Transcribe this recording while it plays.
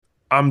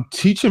I'm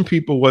teaching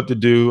people what to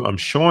do. I'm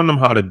showing them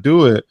how to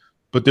do it,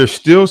 but they're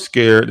still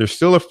scared. They're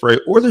still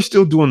afraid, or they're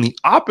still doing the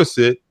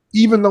opposite,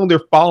 even though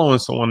they're following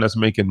someone that's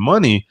making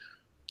money.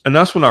 And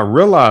that's when I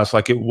realized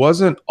like it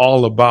wasn't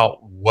all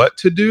about what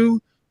to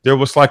do. There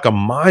was like a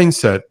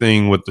mindset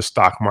thing with the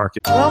stock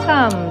market.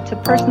 Welcome to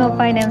Personal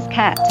Finance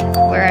Cat,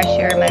 where I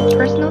share my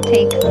personal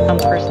take on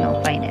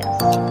personal finance.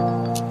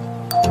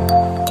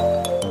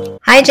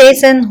 Hi,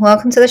 Jason.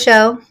 Welcome to the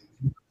show.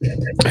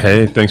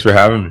 Hey, thanks for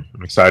having me.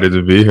 I'm excited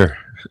to be here.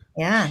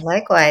 Yeah,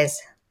 likewise.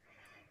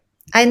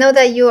 I know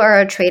that you are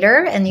a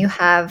trader and you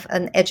have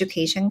an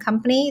education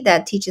company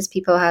that teaches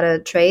people how to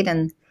trade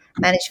and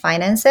manage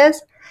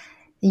finances.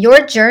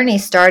 Your journey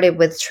started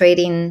with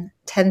trading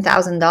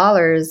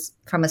 $10,000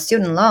 from a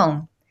student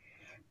loan.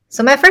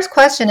 So my first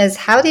question is,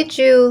 how did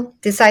you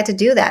decide to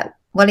do that?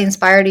 What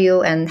inspired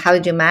you and how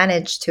did you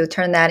manage to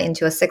turn that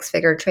into a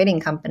six-figure trading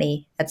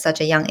company at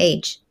such a young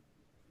age?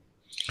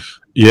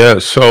 Yeah,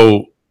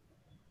 so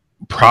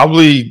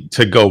probably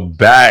to go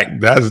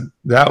back,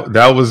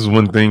 that was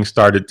when things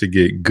started to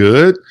get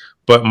good.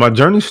 But my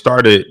journey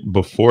started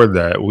before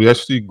that. We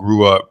actually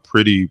grew up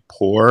pretty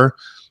poor.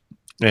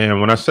 And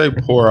when I say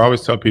poor, I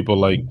always tell people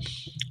like,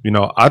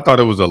 I thought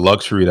it was a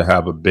luxury to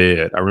have a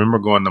bed. I remember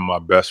going to my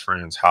best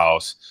friend's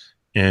house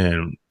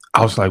and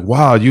I was like,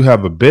 wow, you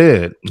have a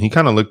bed. And he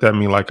kind of looked at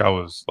me like I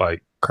was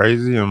like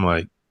crazy. I'm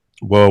like,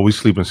 well, we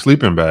sleep in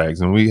sleeping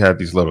bags, and we had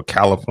these little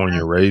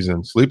California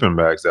raisin sleeping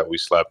bags that we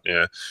slept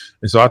in.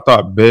 And so I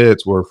thought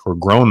beds were for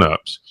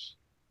grown-ups.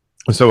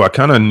 And so I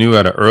kind of knew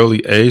at an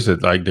early age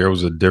that like there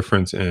was a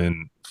difference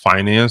in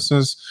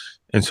finances.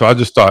 And so I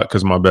just thought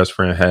because my best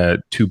friend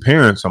had two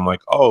parents, I'm like,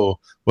 oh,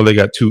 well, they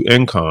got two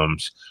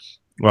incomes.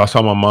 Well, I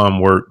saw my mom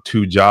work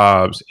two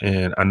jobs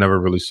and I never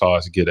really saw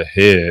us get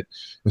ahead.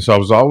 And so I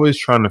was always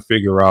trying to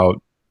figure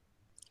out,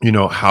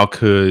 how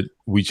could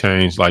we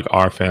change like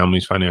our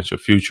family's financial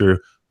future?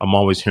 I'm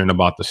always hearing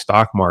about the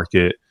stock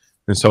market.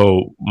 And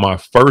so my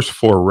first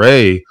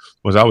foray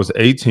was I was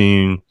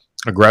 18.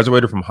 I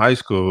graduated from high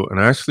school and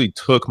I actually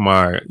took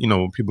my,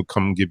 when people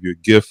come and give you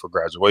a gift for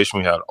graduation,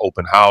 we had an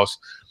open house.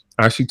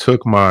 I actually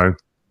took my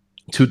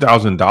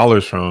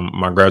 $2,000 from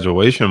my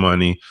graduation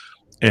money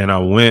and I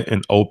went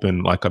and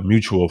opened like a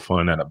mutual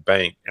fund at a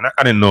bank. And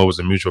I didn't know it was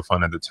a mutual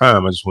fund at the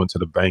time. I just went to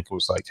the bank and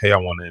was like, hey, I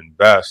want to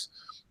invest.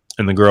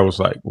 And the girl was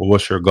like, well,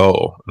 what's your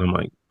goal? And I'm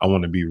like, I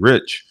want to be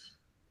rich.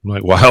 I'm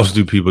like, why else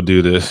do people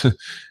do this?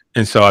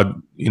 And so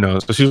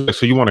so she was like,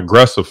 so you want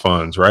aggressive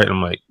funds, right?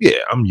 I'm like, yeah,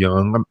 I'm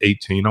young. I'm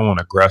 18. I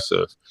want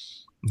aggressive.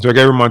 So I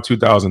gave her my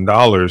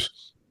 $2,000.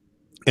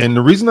 And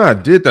the reason I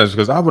did that is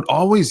because I would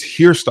always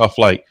hear stuff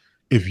like,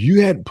 if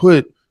you had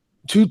put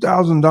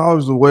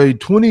 $2,000 away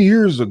 20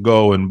 years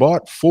ago and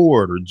bought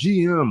Ford or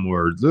GM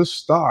or this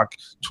stock,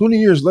 20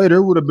 years later,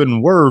 it would have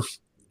been worth,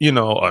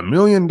 $1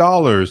 million.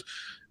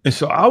 And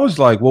so I was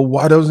like, well,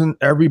 why doesn't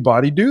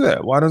everybody do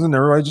that? Why doesn't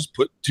everybody just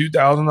put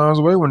 $2,000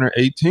 away when they're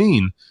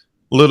 18?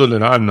 Little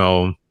did I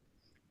know,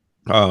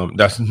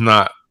 that's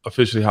not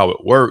officially how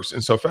it works.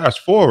 And so fast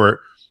forward,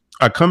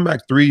 I come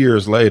back 3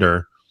 years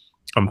later.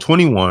 I'm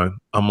 21.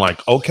 I'm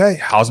like, okay,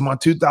 how's my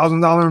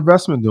 $2,000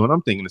 investment doing?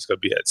 I'm thinking it's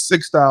going to be at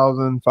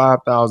 6,000,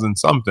 5,000,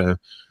 something.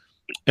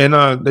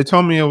 And they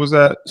told me it was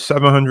at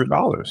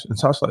 $700. And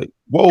so I was like,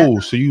 whoa,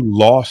 so you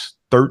lost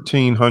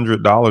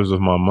 $1,300 of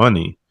my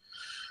money.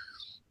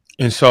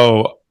 And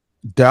so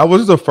that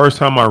was the first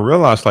time I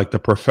realized like the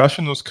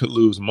professionals could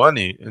lose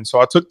money. And so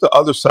I took the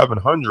other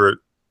 700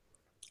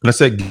 and I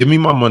said, give me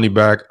my money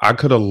back. I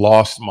could have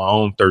lost my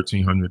own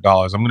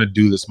 $1,300. I'm going to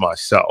do this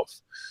myself.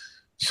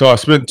 So I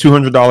spent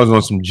 $200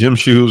 on some gym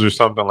shoes or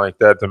something like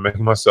that to make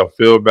myself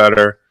feel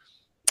better.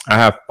 I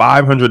have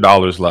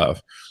 $500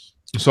 left.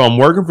 So I'm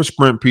working for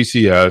Sprint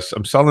PCS.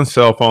 I'm selling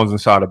cell phones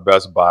inside of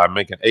Best Buy. I'm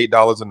making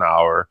 $8 an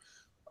hour.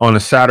 On a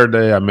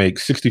Saturday, I make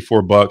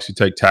 $64. You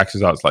take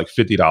taxes out, it's like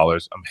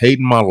 $50. I'm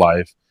hating my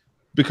life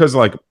because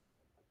like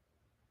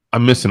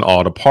I'm missing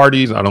all the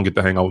parties. I don't get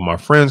to hang out with my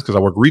friends because I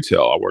work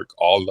retail. I work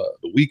all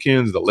the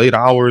weekends, the late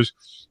hours.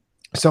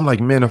 So I'm like,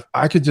 man, if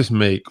I could just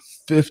make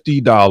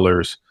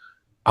 $50,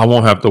 I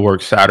won't have to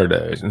work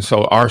Saturdays. And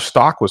so our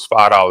stock was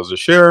 $5 a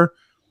share.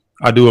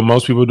 I do what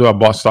most people do. I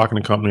bought stock in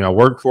the company I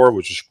work for,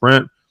 which is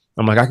Sprint.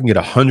 I'm like, I can get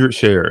 100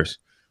 shares.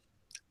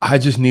 I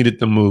just needed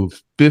to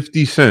move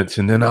 50 cents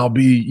and then I'll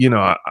be,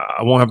 I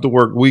won't have to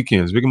work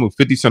weekends. We can move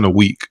 50 cents a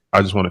week.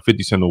 I just wanted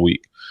 50 cents a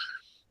week.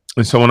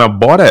 And so when I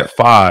bought at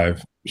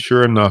 5,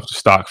 sure enough, the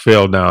stock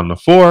fell down to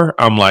 4.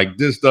 I'm like,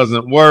 this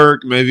doesn't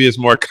work. Maybe it's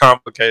more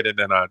complicated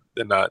than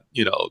I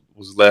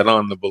was led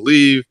on to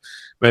believe.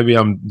 Maybe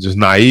I'm just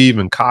naive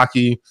and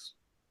cocky.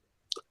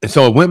 And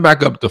so it went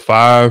back up to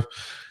 5.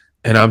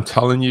 And I'm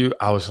telling you,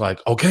 I was like,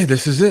 okay,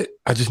 this is it.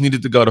 I just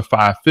needed to go to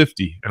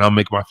 550 and I'll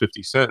make my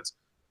 50 cents.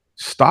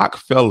 Stock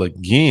fell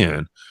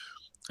again.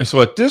 And so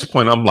at this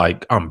point, I'm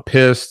like, I'm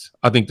pissed.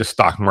 I think the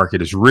stock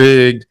market is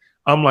rigged.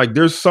 I'm like,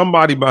 there's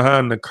somebody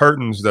behind the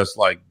curtains that's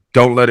like,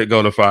 don't let it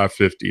go to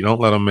 550. Don't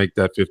let them make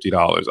that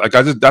 $50. Like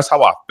that's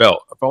how I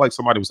felt. I felt like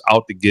somebody was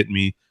out to get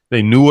me.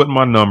 They knew what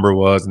my number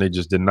was and they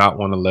just did not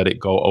want to let it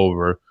go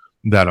over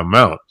that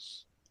amount.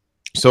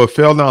 So it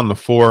fell down to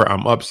 4.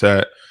 I'm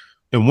upset.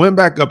 It went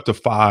back up to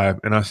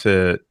 5. And I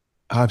said,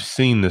 I've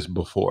seen this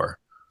before.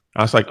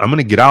 I was like, I'm going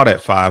to get out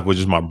at 5, which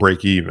is my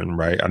break even,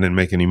 right? I didn't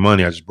make any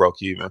money. I just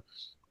broke even.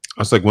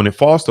 I was like, when it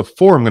falls to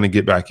 4, I'm going to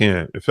get back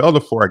in. It fell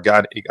to 4. I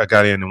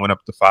got in and went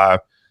up to 5.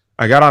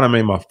 I got out and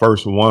made my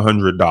first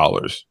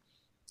 $100.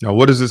 Now,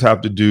 what does this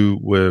have to do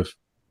with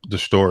the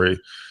story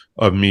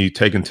of me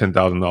taking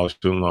 $10,000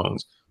 student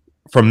loans?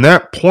 From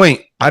that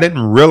point, I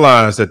didn't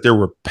realize that there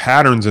were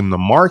patterns in the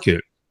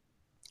market,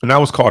 and that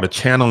was called a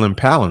channel and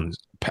pattern.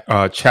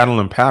 Channel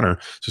and pattern.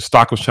 So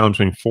stock was channeled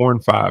between 4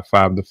 and 5,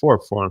 5 to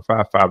 4, 4 and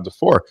 5, 5 to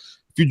 4.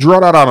 If you draw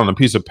that out on a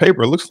piece of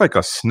paper, it looks like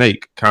a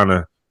snake kind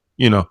of,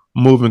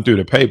 moving through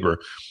the paper.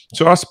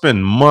 So I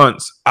spend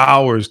months,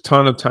 hours,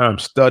 ton of time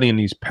studying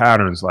these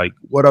patterns. Like,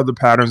 what other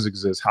patterns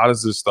exist? How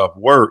does this stuff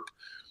work?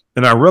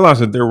 And I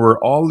realized that there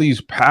were all these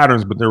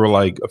patterns, but there were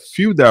like a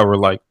few that were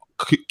like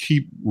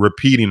keep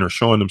repeating or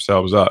showing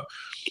themselves up.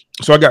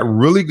 So I got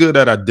really good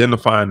at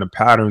identifying the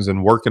patterns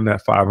and working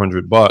that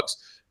 $500.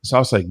 So I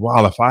was like,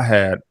 wow, if I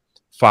had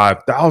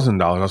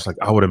 $5,000, I was like,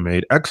 I would have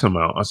made X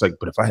amount. I was like,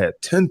 but if I had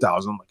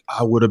 10,000, I'm like,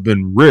 I would have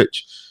been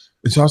rich.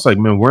 And so I was like,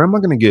 man, where am I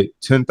going to get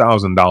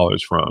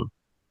 $10,000 from?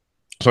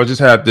 So I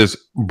just had this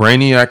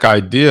brainiac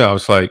idea. I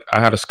was like, I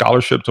had a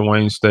scholarship to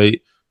Wayne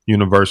State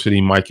University,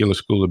 Mike Ehler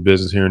School of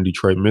Business here in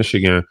Detroit,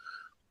 Michigan.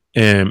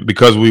 And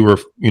because we were,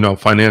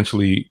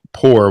 financially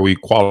poor, we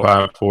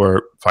qualified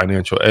for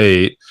financial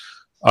aid.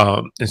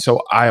 And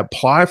so I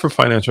applied for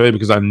financial aid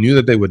because I knew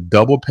that they would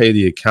double pay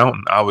the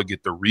accountant. I would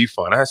get the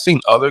refund. I had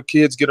seen other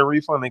kids get a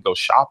refund. They go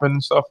shopping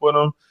and stuff with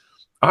them.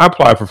 I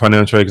applied for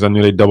financial aid because I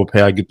knew they double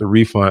pay. I get the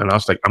refund. And I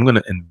was like, I'm going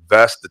to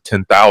invest the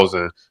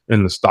 10,000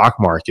 in the stock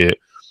market.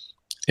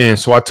 And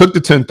so I took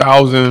the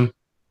 10,000.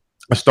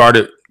 I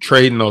started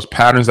trading those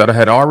patterns that I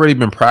had already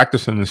been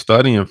practicing and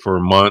studying for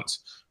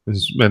months, and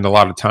spent a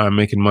lot of time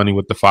making money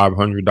with the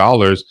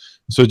 $500.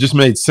 So it just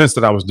made sense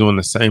that I was doing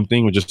the same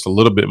thing with just a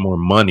little bit more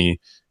money.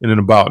 And in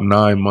about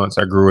 9 months,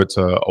 I grew it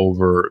to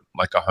over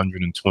like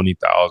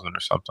 120,000 or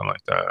something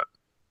like that.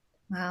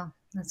 Wow,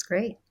 that's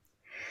great.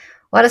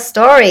 What a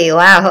story.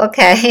 Wow.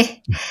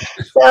 Okay.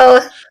 So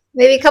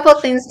maybe a couple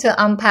of things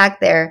to unpack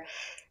there.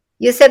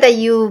 You said that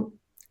you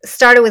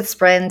started with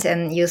Sprint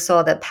and you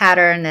saw the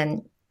pattern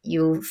and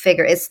you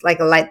figure it's like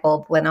a light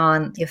bulb went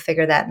on. You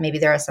figure that maybe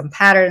there are some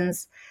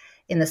patterns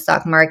in the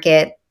stock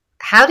market.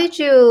 How did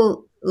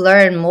you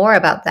learn more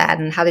about that?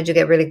 And how did you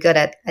get really good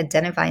at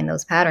identifying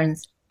those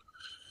patterns?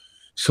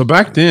 So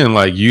back then,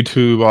 like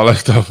YouTube, all that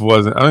stuff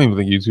wasn't, I don't even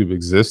think YouTube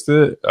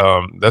existed.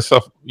 That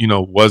stuff,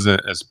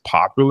 wasn't as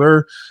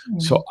popular.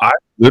 Mm. So I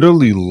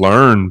literally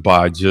learned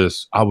by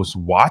I was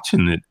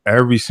watching it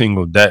every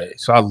single day.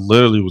 So I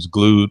literally was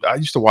glued. I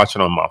used to watch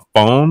it on my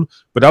phone,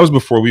 but that was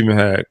before we even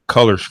had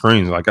color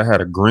screens. Like I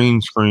had a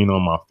green screen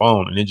on my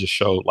phone and it just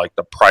showed like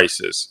the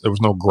prices. There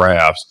was no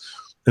graphs.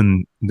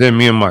 And then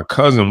me and my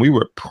cousin, we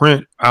would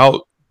print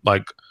out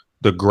like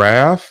the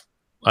graph,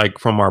 like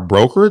from our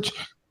brokerage,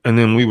 and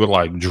then we would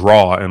like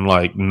draw and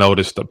like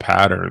notice the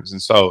patterns.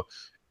 And so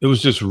it was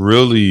just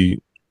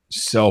really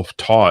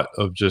self-taught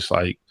of just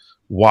like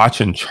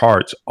watching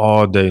charts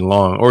all day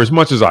long, or as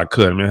much as I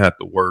could. I mean, I had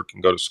to work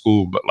and go to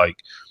school, but like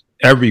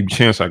every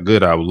chance I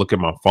could, I would look at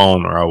my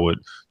phone or I would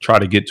try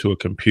to get to a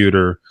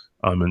computer,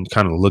 and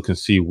kind of look and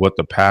see what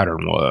the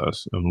pattern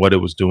was and what it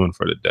was doing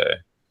for the day.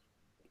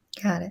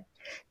 Got it.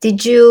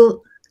 Did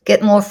you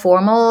get more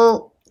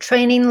formal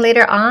training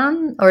later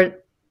on, or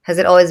has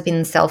it always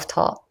been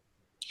self-taught?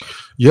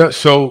 Yeah.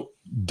 So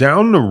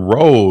down the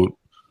road,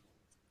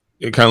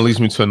 it kind of leads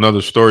me to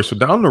another story. So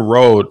down the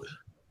road,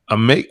 I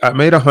made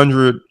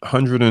 100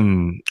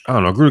 and I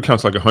don't know, grew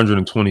accounts like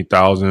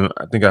 120,000.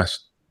 I think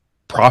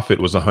profit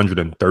was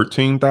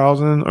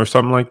 113,000 or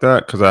something like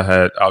that, because I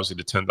had obviously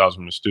the 10,000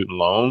 from the student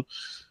loan.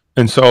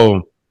 And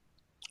so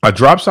I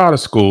drops out of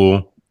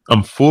school.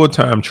 I'm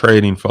full-time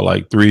trading for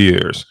like 3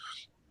 years.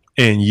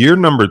 And year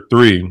number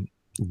 3,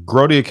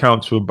 grow the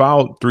account to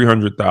about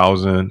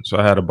 300,000. So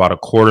I had about a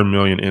quarter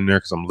million in there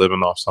because I'm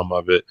living off some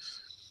of it.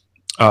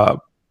 Uh,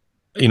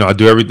 I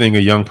do everything a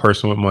young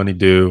person with money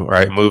do,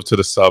 right? Move to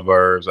the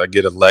suburbs. I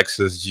get a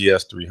Lexus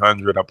GS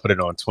 300. I put it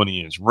on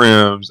 20-inch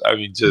rims. I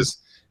mean,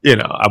 just,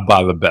 I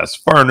buy the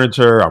best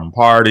furniture. I'm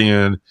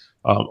partying,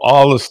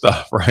 all the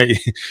stuff, right?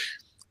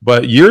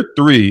 But year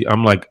 3,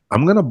 I'm like,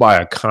 I'm going to buy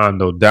a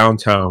condo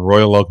downtown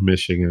Royal Oak,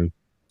 Michigan.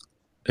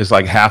 It's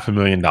like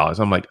 $500,000.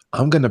 I'm like,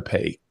 I'm going to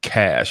pay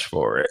cash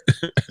for it.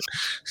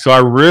 So I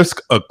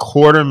risk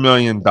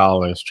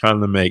 $250,000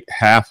 trying to make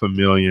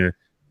 $500,000.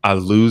 I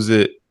lose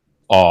it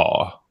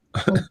all.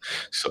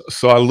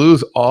 So I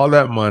lose all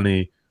that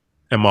money.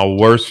 And my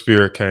worst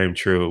fear came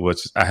true,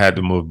 which I had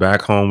to move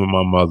back home with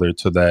my mother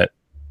to that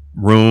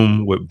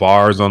room with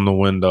bars on the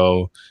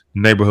window,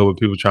 neighborhood with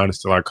people trying to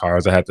steal our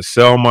cars. I had to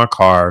sell my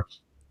car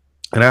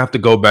and I have to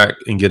go back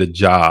and get a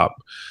job.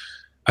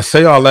 I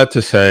say all that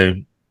to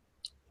say,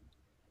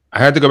 I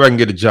had to go back and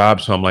get a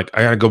job. So I'm like,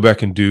 I got to go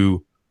back and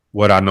do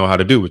what I know how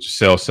to do, which is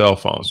sell cell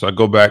phones. So I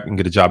go back and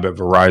get a job at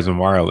Verizon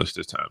Wireless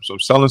this time. So I'm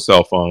selling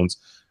cell phones.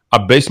 I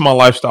base my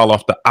lifestyle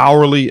off the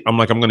hourly. I'm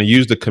like, I'm going to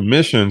use the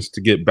commissions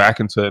to get back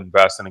into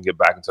investing and get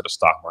back into the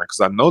stock market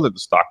because I know that the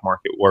stock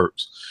market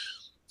works.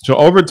 So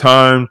over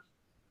time,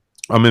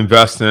 I'm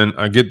investing.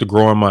 I get to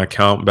growing my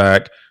account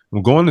back.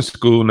 I'm going to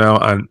school now.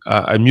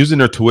 I'm using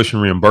their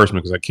tuition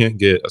reimbursement because I can't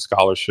get a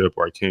scholarship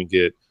or I can't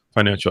get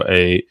financial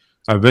aid.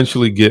 I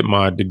eventually get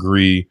my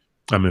degree.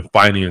 I'm in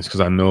finance because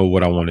I know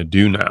what I want to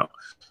do now.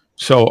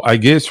 So I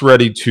get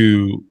ready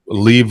to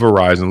leave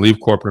Verizon, leave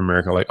corporate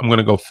America. Like I'm going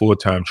to go full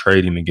time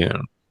trading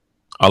again.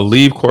 I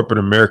leave corporate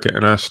America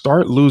and I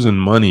start losing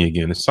money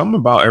again. It's something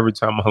about every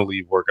time I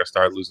leave work, I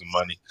start losing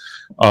money.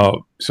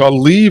 So I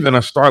leave and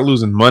I start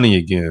losing money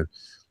again.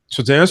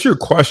 So to answer your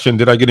question,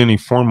 did I get any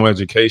formal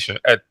education?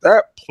 At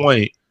that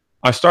point,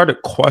 I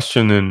started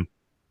questioning,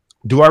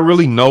 do I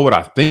really know what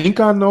I think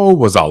I know?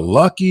 Was I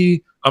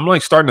lucky? I'm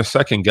like starting to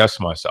second guess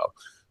myself.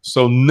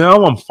 So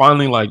now I'm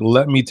finally like,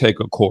 let me take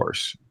a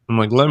course. I'm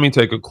like, let me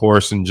take a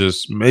course and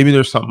just maybe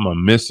there's something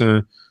I'm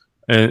missing.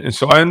 And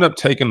so I end up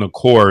taking the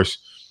course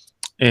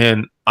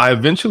and I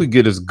eventually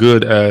get as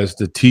good as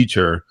the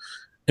teacher.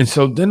 And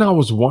so then I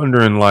was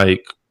wondering,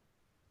 like,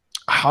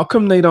 how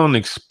come they don't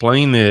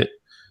explain it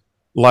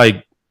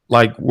like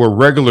where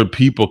regular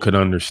people could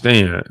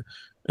understand?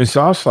 And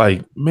so I was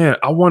like, man,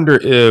 I wonder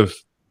if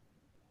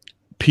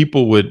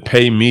people would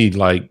pay me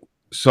like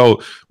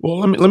so. Well,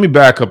 let me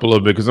back up a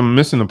little bit because I'm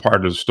missing a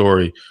part of the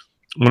story.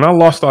 When I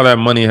lost all that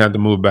money and had to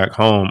move back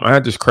home, I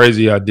had this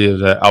crazy idea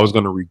that I was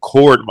going to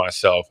record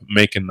myself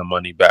making the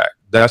money back.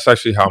 That's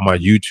actually how my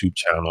YouTube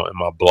channel and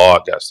my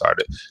blog got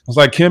started. I was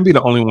like, I can't be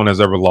the only one that's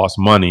ever lost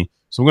money.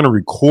 So I'm going to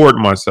record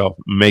myself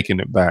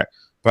making it back.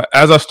 But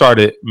as I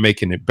started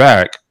making it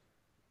back,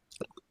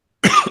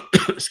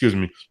 excuse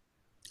me,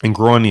 and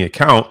growing the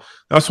account,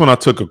 that's when I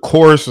took a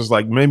course. It's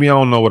like, maybe I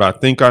don't know what I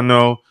think I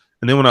know.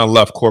 And then when I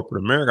left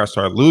corporate America, I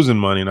started losing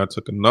money and I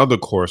took another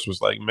course. It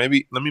was like,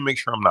 maybe let me make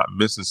sure I'm not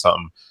missing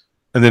something.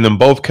 And then in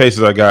both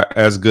cases, I got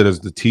as good as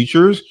the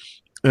teachers.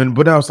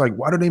 But I was like,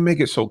 why do they make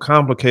it so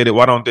complicated?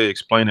 Why don't they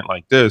explain it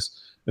like this?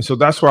 And so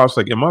that's where I was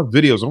like, in my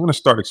videos, I'm going to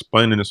start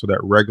explaining it so that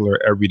regular,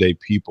 everyday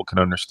people can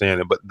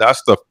understand it. But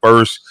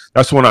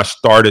that's when I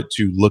started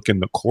to look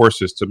into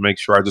courses to make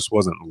sure I just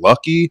wasn't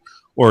lucky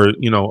or,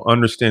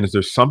 understand, is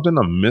there something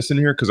I'm missing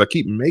here? Because I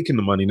keep making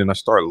the money, then I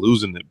start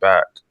losing it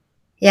back.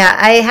 Yeah,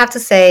 I have to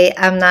say,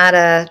 I'm not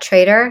a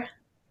trader.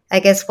 I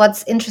guess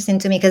what's interesting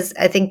to me, because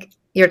I think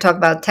you're talking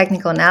about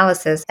technical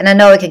analysis, and I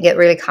know it can get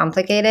really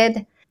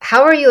complicated.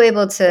 How are you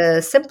able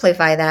to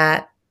simplify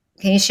that?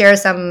 Can you share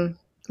some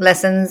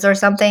lessons or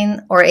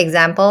something or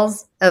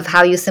examples of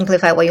how you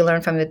simplify what you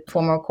learned from the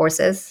formal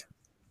courses?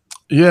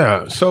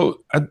 Yeah.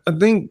 So I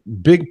think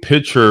big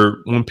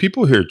picture, when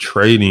people hear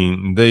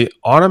trading, they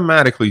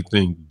automatically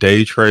think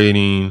day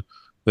trading.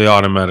 They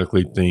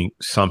automatically think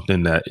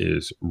something that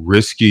is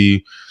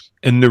risky.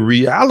 And the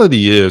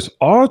reality is,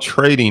 all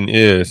trading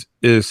is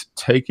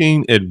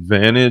taking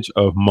advantage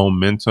of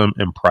momentum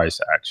and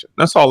price action.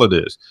 That's all it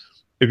is.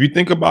 If you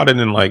think about it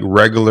in like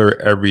regular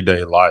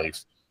everyday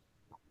life,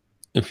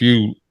 if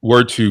you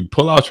were to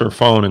pull out your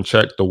phone and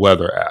check the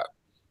weather app,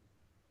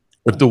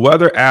 if the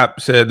weather app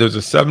said there's a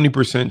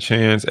 70%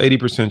 chance,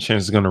 80%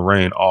 chance it's going to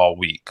rain all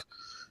week,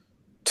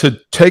 to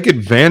take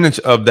advantage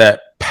of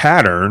that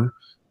pattern,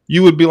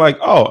 you would be like,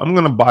 oh, I'm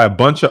going to buy a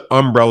bunch of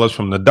umbrellas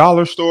from the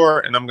dollar store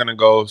and I'm going to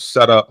go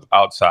set up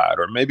outside.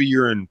 Or maybe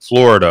you're in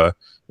Florida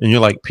and you're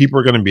like, people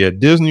are going to be at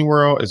Disney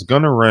World. It's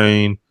going to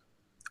rain.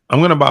 I'm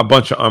going to buy a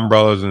bunch of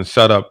umbrellas and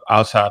set up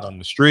outside on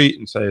the street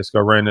and say it's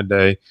going to rain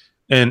today.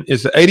 And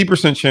it's an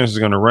 80% chance it's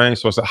going to rain.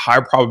 So it's a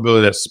high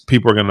probability that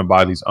people are going to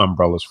buy these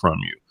umbrellas from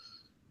you.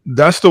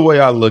 That's the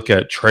way I look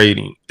at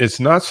trading. It's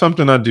not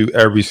something I do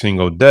every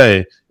single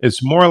day.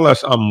 It's more or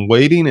less I'm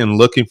waiting and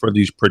looking for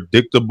these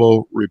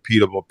predictable,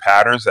 repeatable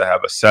patterns that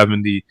have a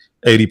 70,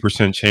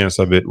 80% chance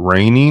of it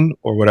raining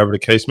or whatever the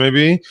case may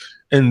be.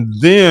 And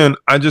then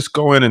I just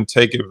go in and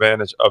take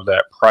advantage of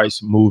that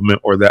price movement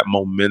or that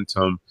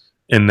momentum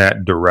in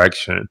that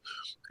direction.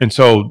 And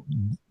so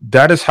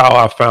that is how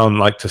I found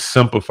like to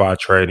simplify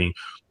trading.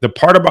 The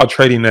part about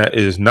trading that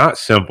is not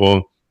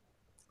simple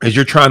is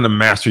you're trying to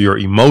master your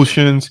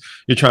emotions.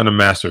 You're trying to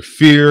master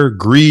fear,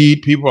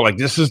 greed. People are like,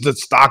 this is the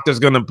stock that's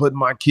going to put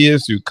my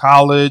kids through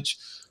college.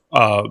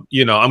 I'm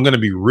going to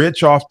be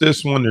rich off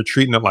this one. They're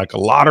treating it like a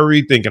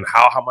lottery, thinking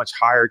how much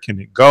higher can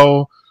it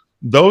go?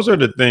 Those are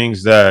the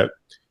things that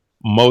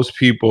most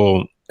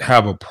people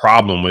have a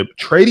problem with.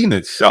 Trading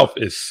itself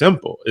is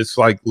simple. It's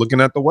like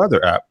looking at the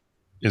weather app.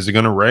 Is it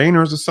going to rain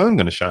or is the sun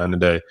going to shine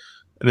today?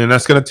 And then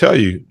that's going to tell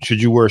you, should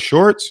you wear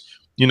shorts?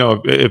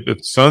 If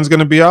the sun's going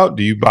to be out,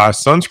 do you buy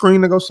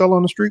sunscreen to go sell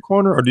on the street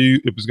corner? Or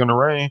if it's going to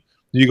rain,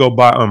 do you go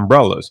buy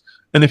umbrellas?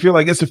 And if you're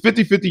like, it's a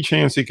 50-50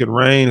 chance it could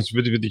rain, it's a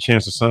 50-50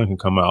 chance the sun can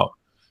come out,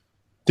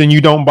 then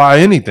you don't buy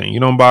anything. You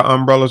don't buy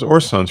umbrellas or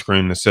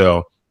sunscreen to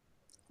sell.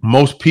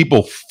 Most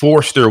people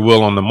force their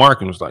will on the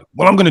market. It's like,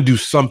 well, I'm going to do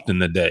something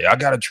today. I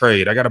got to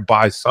trade. I got to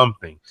buy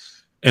something.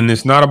 And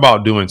it's not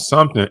about doing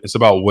something. It's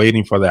about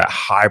waiting for that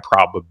high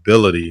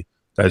probability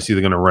that it's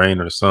either going to rain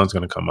or the sun's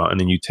going to come out. And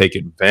then you take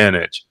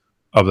advantage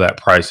of that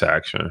price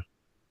action.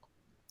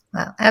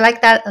 Wow, I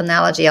like that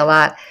analogy a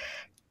lot.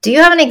 Do you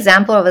have an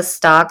example of a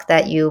stock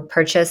that you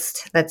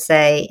purchased, let's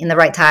say, in the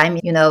right time?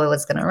 You know it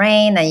was going to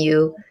rain and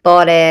you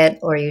bought it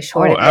or you Oh,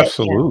 shorted it. Yeah.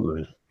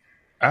 absolutely.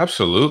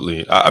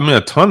 Absolutely. I mean,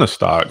 a ton of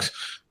stocks.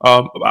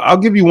 I'll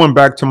give you one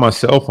back to my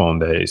cell phone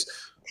days.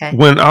 Okay.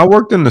 When I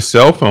worked in the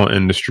cell phone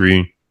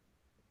industry,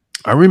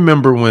 I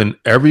remember when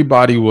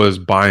everybody was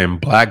buying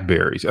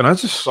Blackberries, and I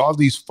just saw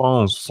these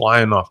phones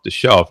flying off the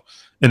shelf.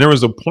 And there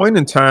was a point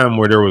in time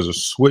where there was a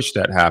switch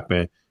that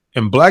happened,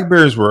 and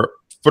Blackberries were,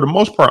 for the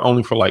most part,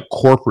 only for like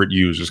corporate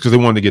users because they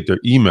wanted to get their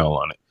email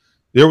on it.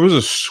 There was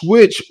a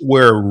switch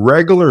where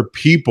regular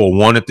people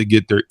wanted to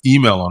get their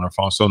email on their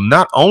phone. So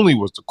not only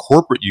was the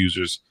corporate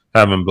users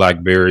having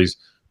Blackberries,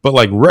 but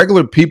like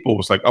regular people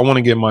was like, I want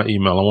to get my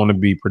email. I want to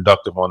be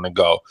productive on the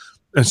go.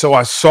 And so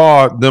I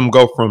saw them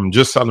go from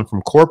just selling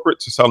from corporate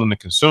to selling to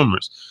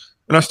consumers.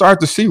 And I started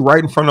to see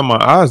right in front of my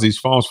eyes these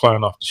phones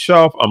flying off the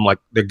shelf. I'm like,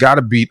 they got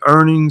to beat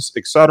earnings,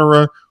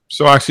 etc.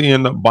 So I actually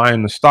end up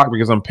buying the stock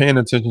because I'm paying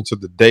attention to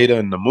the data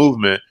and the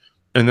movement.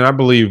 And then I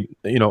believe,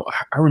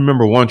 I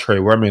remember one trade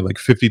where I made like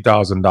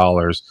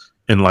 $50,000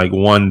 in like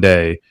one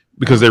day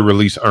because they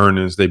released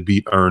earnings, they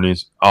beat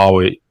earnings.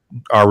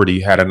 Already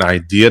had an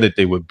idea that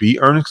they would beat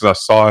earnings because I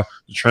saw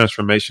the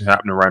transformation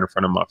happening right in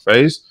front of my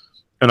face,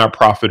 and I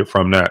profited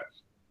from that.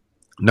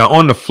 Now,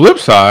 on the flip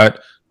side,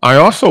 I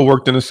also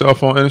worked in the cell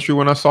phone industry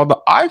when I saw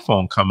the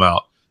iPhone come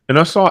out, and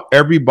I saw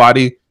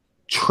everybody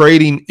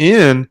trading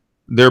in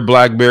their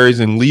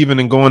Blackberries and leaving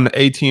and going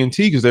to AT&T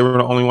because they were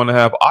the only one to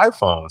have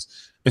iPhones.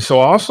 And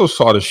so I also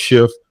saw the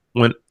shift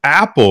when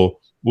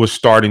Apple was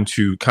starting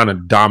to kind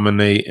of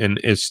dominate and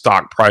its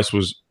stock price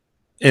was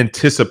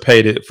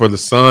anticipated for the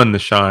sun to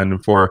shine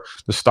and for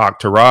the stock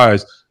to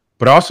rise.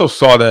 But I also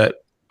saw that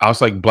I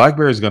was like,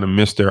 BlackBerry is going to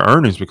miss their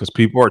earnings because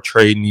people are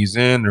trading these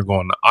in. They're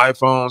going to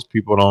iPhones.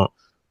 People don't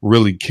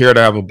really care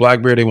to have a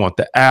BlackBerry. They want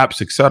the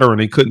apps, et cetera, and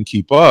they couldn't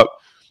keep up.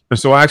 And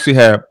so I actually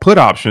had put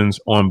options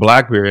on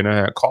BlackBerry and I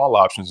had call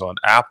options on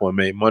Apple and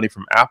made money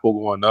from Apple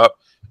going up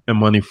and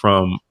money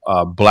from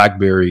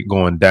BlackBerry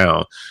going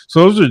down.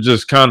 So those are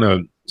just kind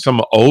of some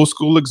old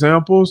school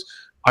examples.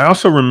 I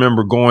also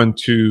remember going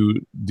to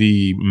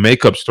the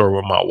makeup store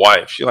with my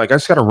wife. She like, I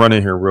just got to run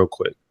in here real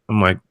quick. I'm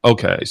like,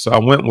 okay. So I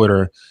went with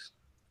her.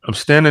 I'm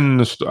standing in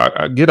the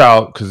store. I get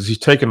out because he's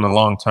taking a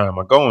long time.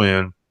 I go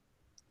in.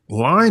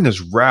 Line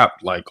is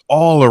wrapped like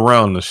all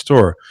around the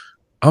store.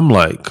 I'm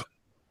like,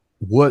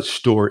 what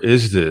store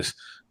is this?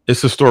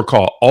 It's a store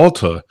called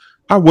Ulta.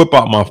 I whip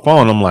out my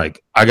phone. I'm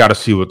like, I got to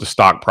see what the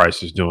stock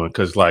price is doing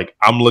because, like,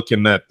 I'm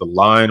looking at the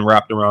line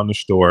wrapped around the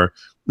store.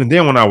 And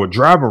then when I would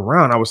drive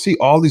around, I would see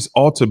all these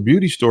Ulta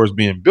beauty stores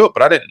being built,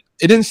 but it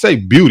didn't say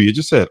beauty. It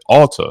just said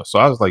Ulta. So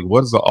I was like,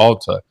 what is the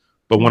Ulta?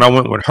 But when I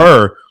went with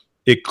her,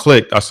 it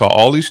clicked. I saw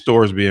all these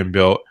stores being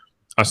built.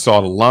 I saw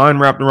the line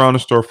wrapped around the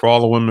store for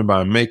all the women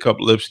buying makeup,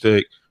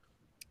 lipstick.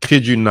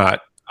 Kid you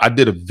not, I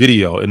did a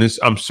video, and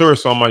I'm sure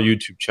it's on my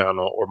YouTube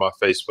channel or my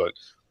Facebook.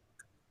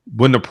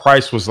 When the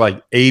price was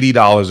like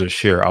 $80 a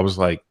share, I was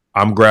like,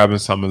 I'm grabbing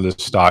some of this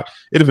stock.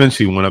 It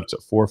eventually went up to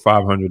 $400 or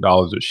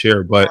 $500 a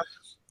share, but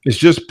it's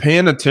just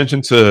paying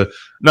attention to.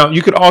 Now,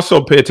 you could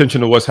also pay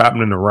attention to what's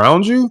happening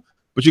around you,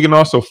 but you can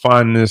also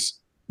find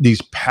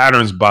these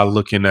patterns by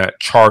looking at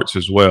charts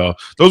as well.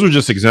 Those were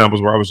just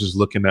examples where I was just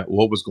looking at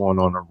what was going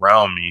on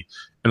around me.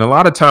 And a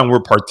lot of time we're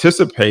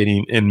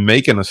participating in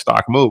making a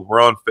stock move.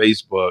 We're on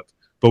Facebook,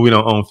 but we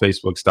don't own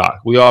Facebook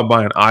stock. We all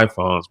buying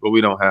iPhones, but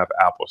we don't have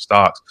Apple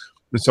stocks.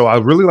 And so I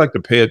really like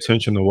to pay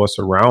attention to what's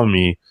around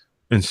me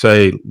and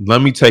say,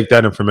 let me take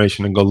that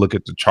information and go look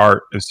at the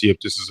chart and see if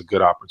this is a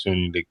good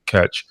opportunity to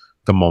catch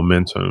the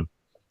momentum.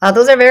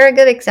 Those are very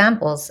good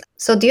examples.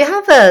 So, do you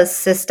have a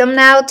system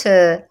now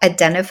to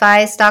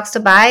identify stocks to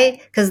buy?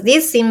 Because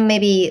these seem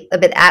maybe a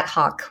bit ad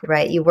hoc,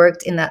 right? You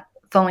worked in the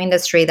phone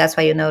industry, that's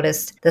why you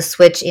noticed the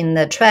switch in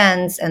the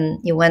trends, and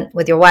you went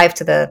with your wife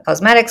to the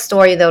cosmetics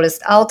store, you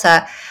noticed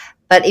Ulta.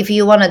 But if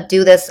you want to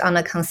do this on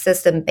a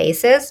consistent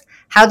basis,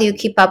 how do you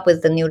keep up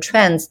with the new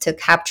trends to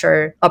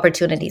capture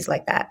opportunities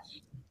like that?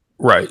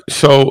 Right.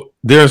 So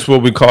there's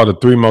what we call the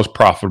three most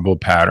profitable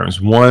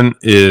patterns. One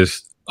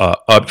is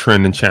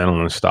uptrend and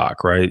channel in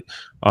stock, right?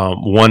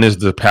 One is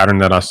the pattern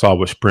that I saw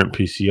with Sprint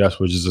PCS,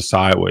 which is a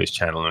sideways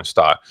channel in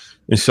stock.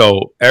 And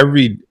so I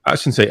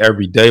shouldn't say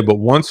every day, but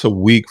once a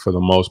week for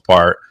the most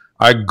part,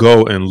 I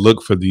go and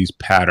look for these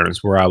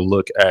patterns where I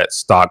look at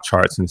stock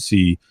charts and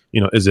see,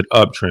 is it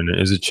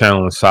uptrending? Is it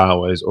channeling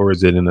sideways, or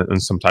is it in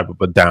some type of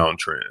a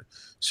downtrend?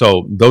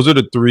 So those are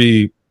the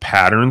three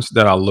patterns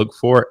that I look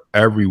for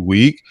every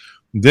week.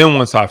 Then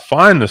once I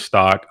find the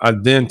stock, I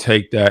then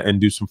take that and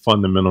do some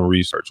fundamental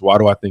research. Why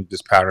do I think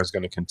this pattern is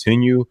going to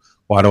continue?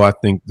 Why do I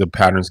think the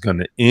pattern is going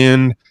to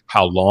end?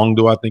 How long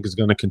do I think it's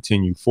going to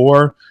continue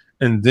for?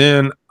 And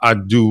then I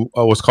do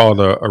what's called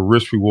a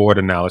risk reward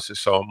analysis.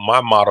 So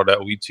my model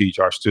that we teach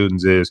our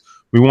students is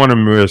we want to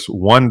risk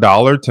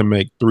 $1 to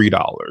make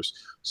 $3.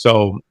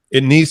 So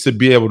it needs to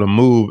be able to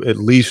move at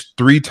least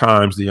 3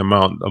 times the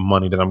amount of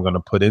money that I'm going to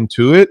put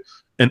into it.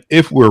 And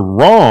if we're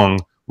wrong,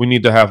 we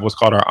need to have what's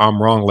called our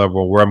I'm wrong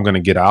level where I'm going to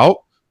get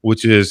out,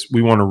 which is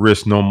we want to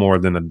risk no more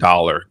than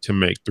 $1 to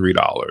make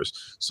 $3.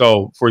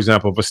 So, for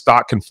example, if a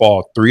stock can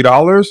fall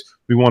 $3,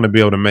 we want to be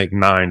able to make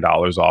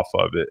 $9 off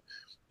of it.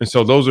 And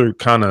so those are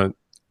kind of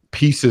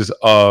pieces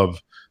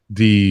of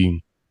the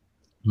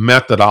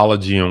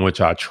methodology in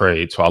which I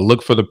trade. So I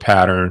look for the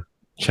pattern,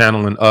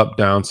 channeling up,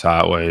 down,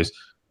 sideways.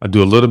 I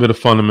do a little bit of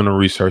fundamental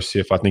research, see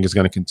if I think it's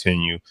going to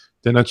continue.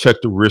 Then I check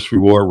the risk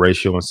reward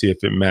ratio and see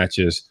if it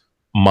matches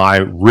my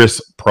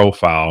risk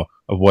profile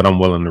of what I'm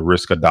willing to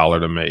risk $1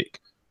 to make.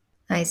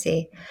 I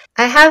see.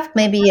 I have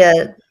maybe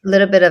a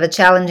little bit of a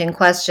challenging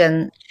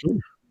question.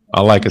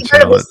 I like a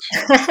challenge.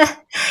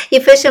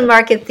 Efficient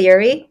market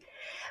theory,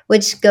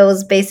 which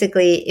goes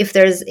basically if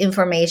there's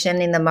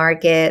information in the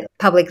market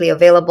publicly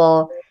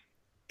available,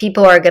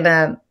 people are going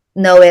to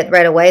know it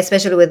right away,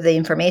 especially with the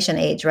information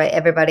age, right?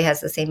 Everybody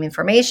has the same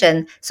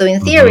information. So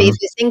in theory, if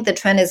you think the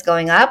trend is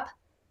going up,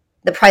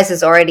 the price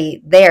is already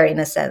there in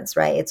a sense,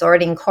 right? It's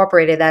already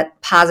incorporated that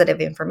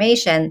positive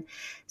information.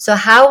 So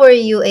how were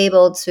you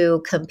able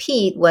to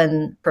compete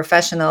when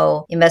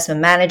professional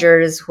investment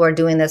managers who are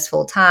doing this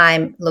full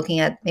time, looking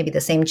at maybe the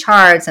same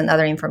charts and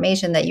other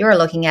information that you're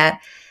looking at?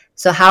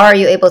 So how are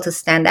you able to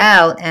stand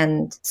out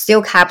and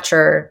still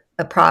capture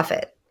a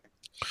profit?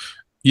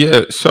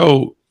 Yeah,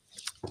 so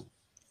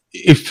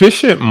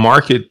efficient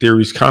market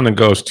theories kind of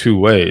goes two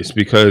ways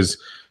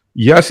because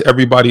yes,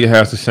 everybody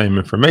has the same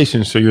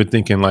information. So you're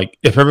thinking like,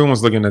 if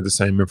everyone's looking at the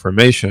same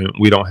information,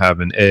 we don't have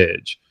an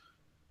edge.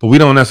 But we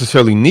don't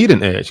necessarily need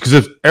an edge because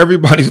if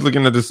everybody's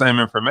looking at the same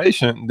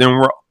information, then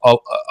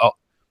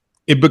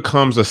it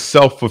becomes a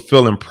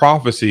self-fulfilling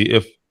prophecy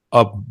if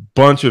a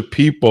bunch of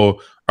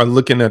people are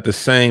looking at the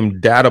same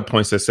data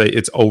points that say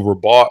it's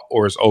overbought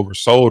or it's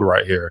oversold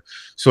right here.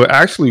 So it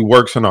actually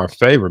works in our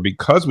favor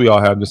because we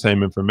all have the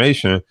same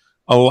information.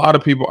 A lot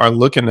of people are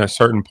looking at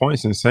certain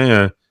points and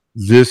saying,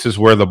 this is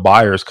where the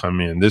buyers come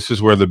in. This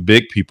is where the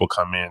big people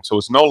come in. So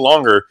it's no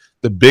longer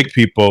the big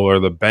people or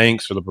the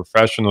banks or the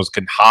professionals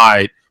can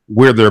hide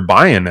where they're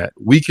buying at.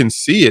 We can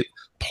see it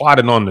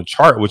plotted on the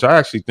chart, which I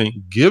actually think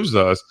gives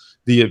us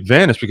the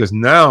advantage because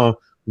now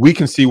we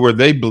can see where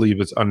they believe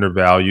it's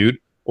undervalued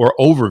or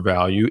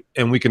overvalued.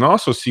 And we can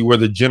also see where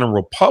the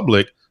general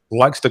public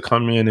likes to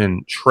come in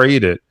and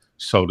trade it,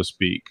 so to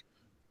speak.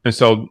 And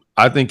so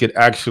I think it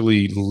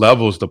actually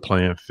levels the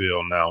playing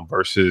field now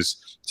versus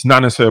it's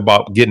not necessarily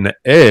about getting the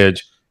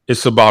edge.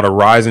 It's about a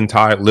rising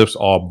tide lifts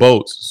all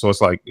boats. So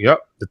it's like, yep,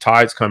 the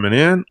tide's coming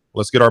in.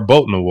 Let's get our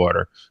boat in the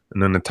water.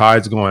 And then the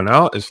tide's going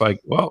out. It's like,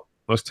 well,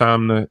 it's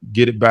time to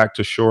get it back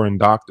to shore and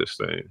dock this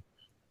thing.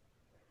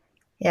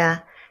 Yeah.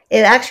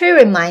 It actually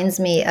reminds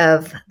me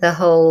of the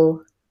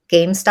whole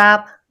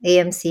GameStop,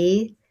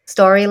 AMC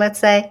story, let's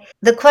say.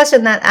 The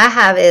question that I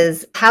have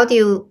is, how do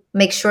you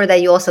make sure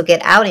that you also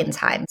get out in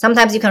time?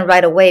 Sometimes you can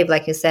ride a wave,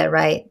 like you said,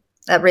 right?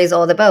 That raise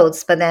all the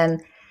boats, but then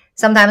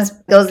sometimes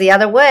goes the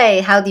other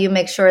way. How do you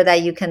make sure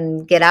that you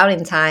can get out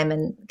in time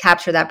and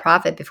capture that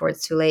profit before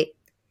it's too late?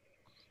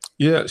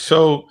 Yeah.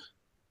 So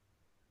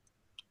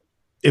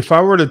if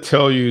I were to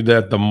tell you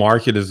that the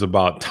market is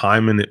about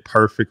timing it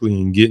perfectly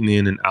and getting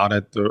in and out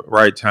at the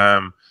right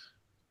time,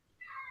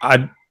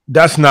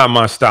 that's not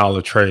my style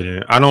of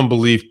trading. I don't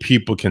believe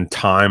people can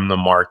time the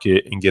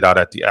market and get out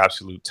at the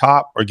absolute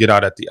top or get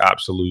out at the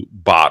absolute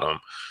bottom.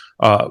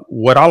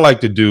 What I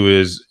like to do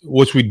is,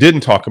 which we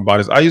didn't talk about,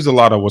 is I use a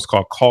lot of what's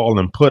called call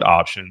and put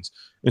options.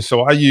 And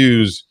so I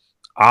use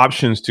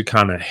options to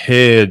kind of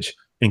hedge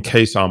in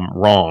case I'm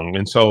wrong.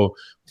 And so,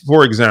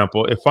 for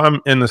example, if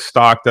I'm in a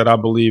stock that I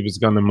believe is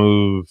going to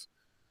move,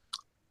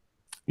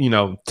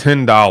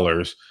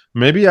 $10,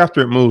 maybe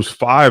after it moves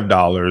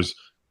 $5,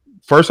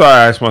 first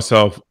I ask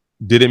myself,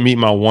 did it meet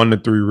my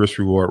 1-to-3 risk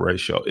reward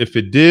ratio? If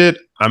it did,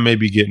 I may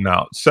be getting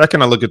out.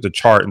 Second, I look at the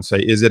chart and say,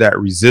 is it at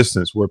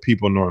resistance where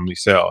people normally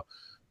sell?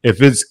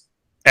 If it's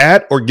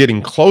at or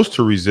getting close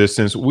to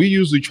resistance, we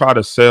usually try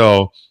to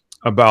sell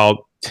about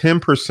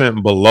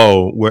 10%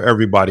 below where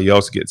everybody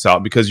else gets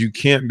out because you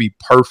can't be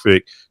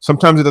perfect.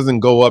 Sometimes it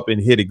doesn't go up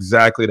and hit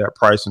exactly that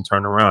price and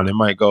turn around. It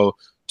might go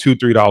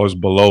 $2-3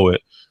 below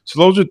it. So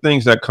those are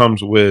things that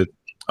comes with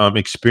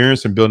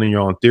experience and building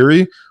your own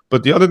theory.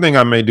 But the other thing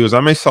I may do is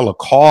I may sell a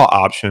call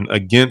option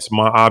against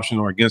my option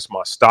or against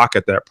my stock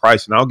at that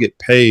price, and I'll get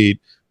paid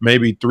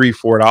maybe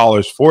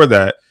 $3-4 for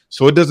that.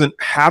 So it doesn't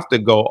have to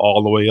go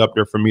all the way up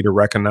there for me to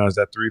recognize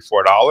that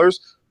 $3-4.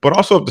 But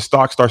also, if the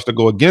stock starts to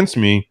go against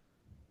me,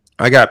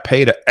 I got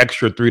paid an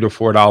extra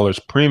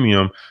 $3-4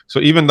 premium. So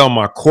even though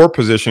my core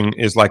position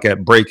is like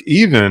at break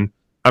even,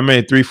 I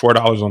made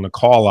 $3-4 on the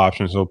call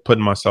option. So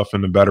putting myself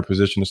in a better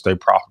position to stay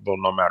profitable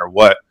no matter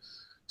what.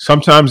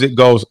 Sometimes it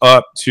goes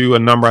up to a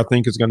number I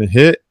think is going to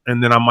hit,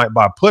 and then I might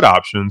buy put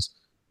options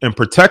and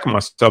protect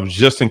myself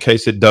just in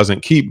case it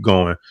doesn't keep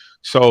going.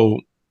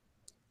 So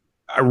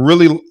I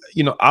really,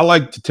 I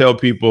like to tell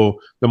people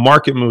the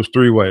market moves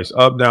three ways: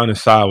 up, down, and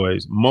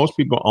sideways. Most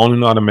people only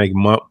know how to make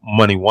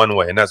money one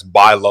way, and that's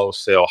buy low,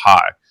 sell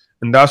high.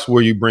 And that's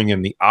where you bring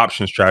in the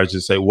option strategy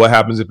to say, what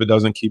happens if it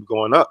doesn't keep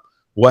going up?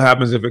 What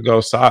happens if it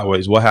goes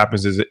sideways? What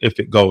happens if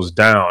it goes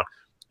down?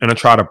 and I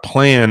try to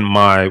plan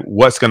my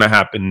what's going to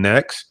happen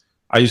next.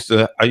 I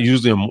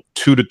usually am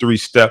 2 to 3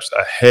 steps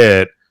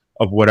ahead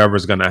of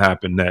whatever's going to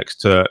happen next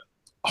to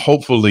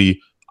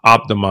hopefully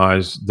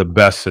optimize the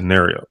best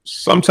scenario.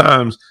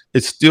 Sometimes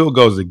it still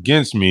goes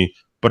against me,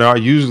 but I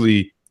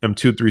usually am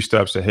 2, 3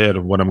 steps ahead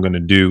of what I'm going to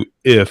do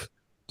if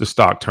the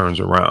stock turns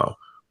around.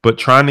 But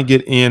trying to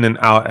get in and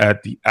out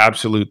at the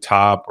absolute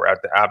top or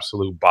at the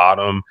absolute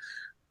bottom,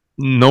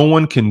 no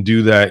one can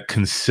do that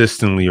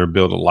consistently or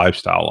build a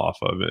lifestyle off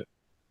of it.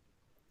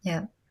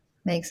 Yeah,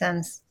 makes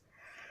sense.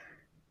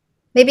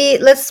 Maybe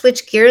let's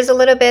switch gears a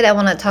little bit. I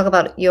want to talk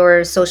about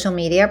your social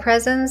media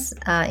presence,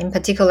 in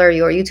particular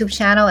your YouTube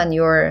channel and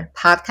your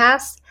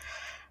podcast.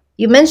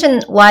 You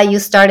mentioned why you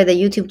started the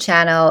YouTube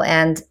channel,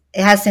 and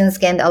it has since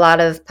gained a lot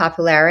of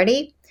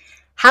popularity.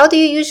 How do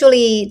you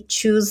usually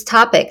choose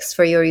topics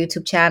for your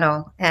YouTube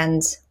channel,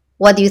 and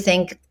what do you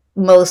think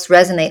most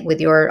resonate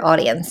with your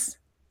audience?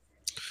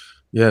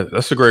 Yeah,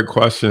 that's a great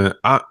question.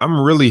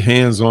 I'm really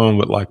hands-on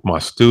with like my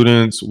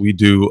students. We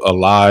do a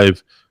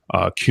live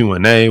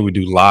Q&A. We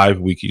do live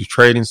weekly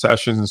trading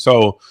sessions. And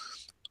so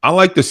I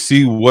like to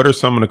see what are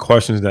some of the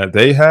questions that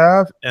they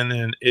have. And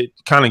then it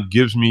kind of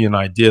gives me an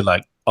idea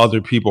like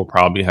other people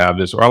probably have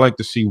this, or I like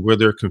to see where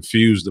they're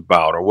confused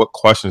about or what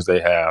questions they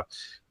have.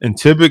 And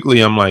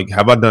typically I'm like,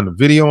 have I done a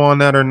video on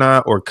that or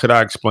not? Or could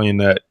I explain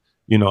that,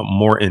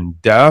 more in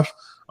depth?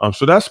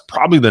 So that's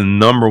probably the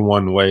number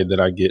one way that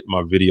I get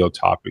my video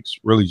topics,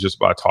 really just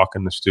by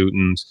talking to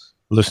students,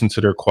 listen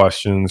to their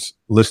questions,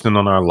 listening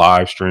on our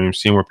live stream,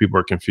 seeing where people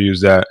are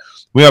confused at.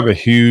 We have a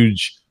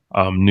huge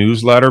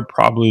newsletter,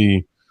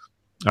 probably,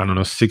 I don't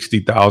know,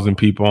 60,000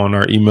 people on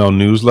our email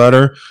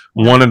newsletter.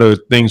 One of the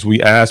things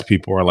we ask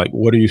people are like,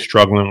 what are you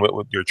struggling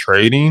with your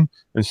trading?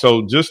 And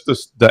so just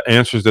the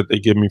answers that they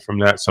give me from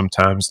that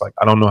sometimes, like,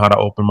 I don't know how to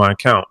open my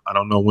account. I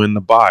don't know when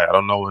to buy. I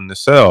don't know when to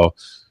sell.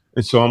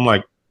 And so I'm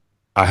like,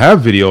 I have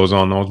videos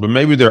on those, but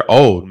maybe they're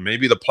old.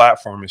 Maybe the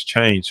platform has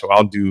changed. So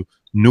I'll do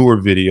newer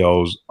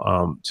videos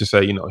to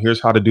say,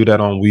 here's how to do that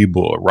on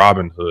Webull,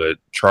 Robinhood,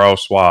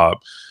 Charles Schwab.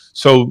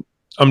 So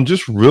I'm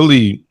just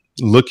really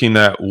looking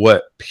at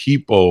what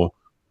people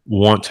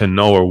want to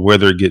know or where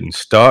they're getting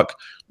stuck.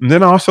 And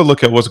then I also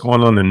look at what's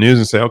going on in the news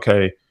and say,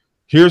 okay,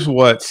 here's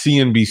what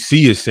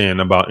CNBC is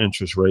saying about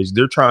interest rates.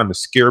 They're trying to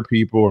scare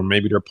people, or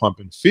maybe they're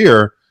pumping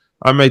fear.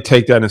 I may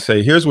take that and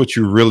say, here's what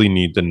you really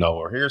need to know,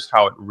 or here's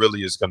how it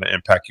really is going to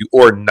impact you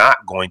or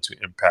not going to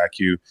impact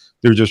you.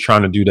 They're just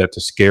trying to do that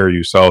to scare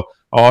you. So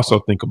I also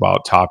think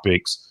about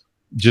topics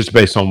just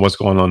based on what's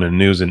going on in the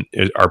news. And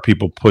are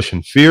people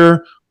pushing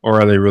fear, or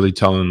are they really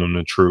telling them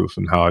the truth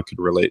and how it could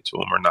relate to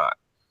them or not?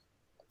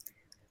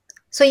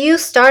 So you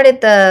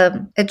started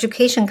the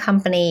education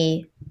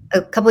company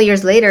a couple of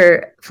years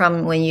later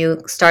from when you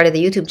started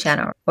the YouTube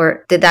channel,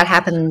 or did that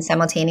happen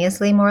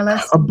simultaneously, more or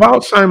less?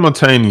 About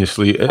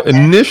simultaneously.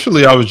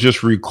 Initially, I was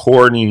just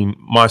recording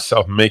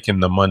myself making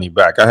the money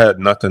back. I had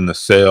nothing to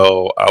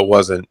sell. I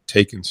wasn't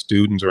taking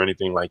students or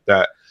anything like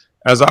that.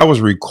 As I was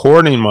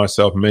recording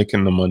myself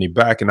making the money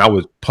back, and I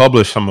would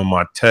publish some of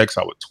my texts,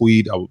 I would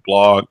tweet, I would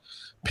blog.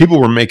 People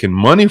were making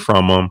money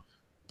from them,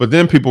 but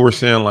then people were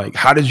saying like,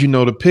 "How did you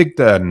know to pick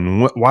that?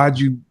 And why'd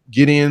you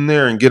get in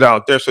there and get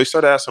out there?" So they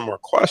started asking more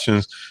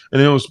questions,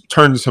 and it was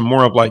turned into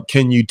more of like,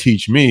 "Can you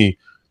teach me?"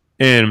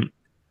 And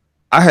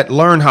I had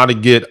learned how to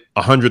get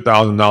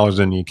 $100,000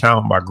 in the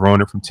account by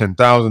growing it from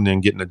 10,000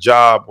 and getting a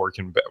job,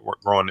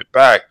 growing it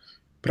back.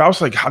 But I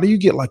was like, how do you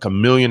get like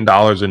 $1 million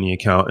in the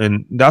account?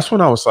 And that's when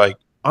I was like,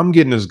 I'm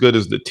getting as good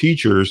as the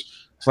teachers.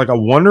 It's like, I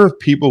wonder if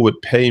people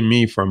would pay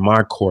me for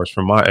my course,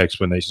 for my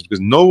explanations, because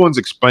no one's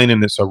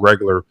explaining it so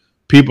regular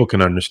people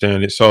can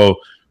understand it. So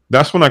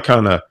that's when I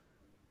kind of,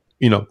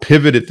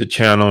 pivoted the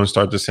channel and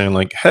started saying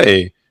like,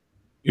 hey,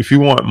 if you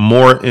want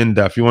more in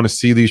depth, you want to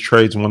see these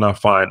trades when I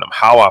find them,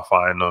 how I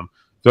find them,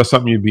 if that's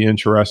something you'd be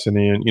interested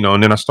in,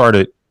 and then I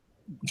started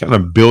kind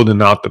of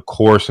building out the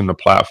course and the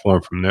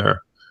platform from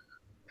there.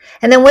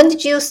 And then when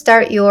did you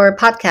start your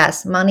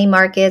podcast, Money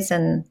Markets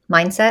and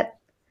Mindset?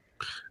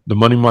 The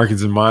Money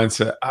Markets and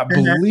Mindset, I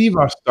believe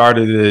I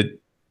started it,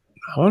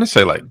 I want to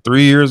say like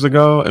 3 years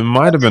ago. It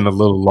might have been a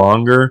little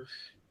longer.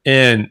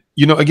 And,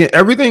 again,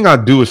 everything I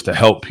do is to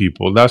help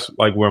people. That's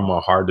like where my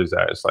heart is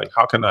at. It's like,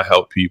 how can I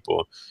help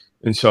people?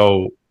 And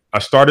so I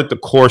started the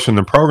course and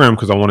the program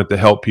because I wanted to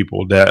help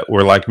people that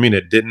were like me,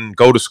 that didn't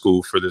go to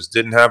school for this,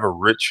 didn't have a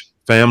rich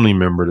family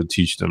member to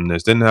teach them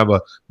this, didn't have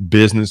a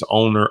business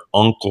owner,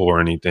 uncle, or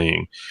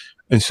anything.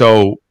 And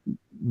so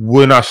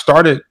when I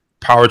started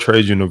Power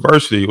Trades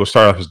University, we'll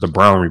start off as the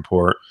Brown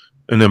Report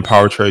and then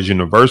Power Trades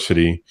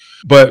University.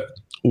 But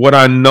what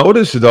I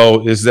noticed,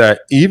 though, is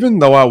that even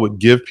though I would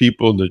give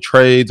people the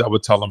trades, I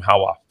would tell them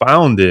how I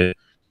found it,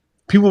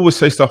 people would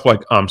say stuff like,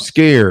 I'm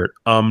scared,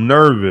 I'm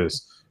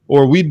nervous,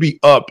 or we'd be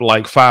up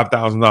like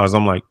 $5,000.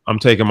 I'm like, I'm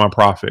taking my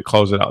profit,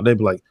 close it out. They'd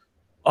be like,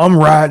 I'm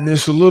riding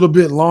this a little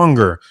bit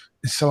longer.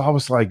 And so I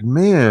was like,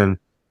 man,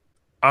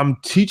 I'm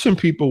teaching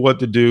people what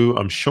to do.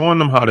 I'm showing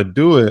them how to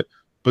do it,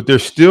 but they're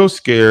still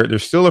scared. They're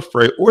still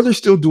afraid, or they're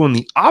still doing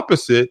the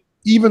opposite,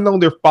 even though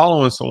they're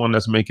following someone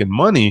that's making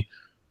money.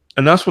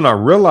 And that's when I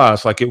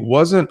realized like it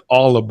wasn't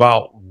all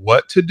about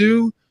what to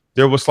do.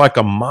 There was like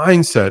a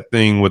mindset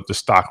thing with the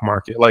stock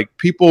market. Like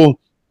people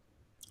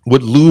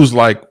would lose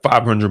like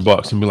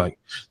 $500 and be like,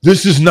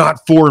 this is not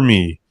for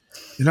me.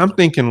 And I'm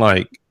thinking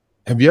like,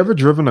 have you ever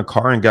driven a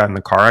car and gotten in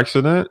a car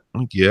accident?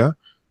 I'm like, yeah.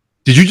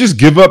 Did you just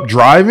give up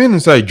driving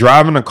and say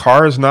driving a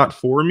car is not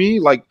for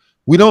me? Like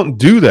we don't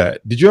do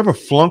that. Did you ever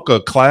flunk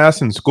a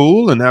class in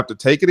school and have to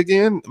take it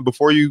again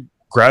before you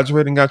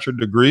graduate and got your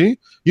degree?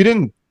 You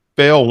didn't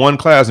fail one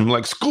class and be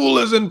like, school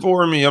isn't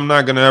for me. I'm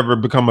not going to ever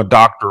become a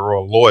doctor or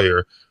a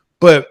lawyer.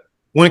 But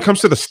when it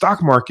comes to the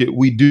stock market,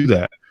 we do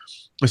that.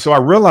 And so I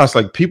realized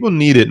like people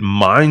needed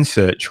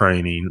mindset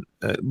training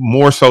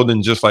more so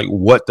than just like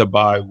what to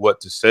buy, what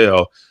to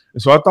sell.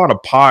 And so I thought a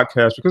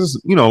podcast, because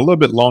it's, a little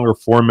bit longer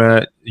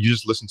format, you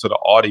just listen to the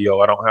audio.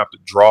 I don't have to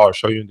draw or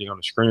show you anything on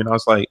the screen. I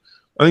was like,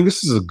 I think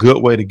this is a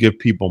good way to give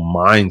people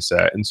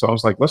mindset. And so I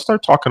was like, let's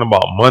start talking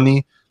about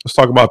money. Let's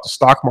talk about the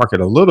stock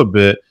market a little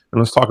bit. And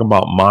let's talk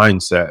about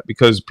mindset,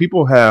 because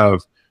people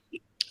have,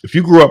 if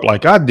you grew up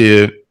like I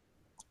did,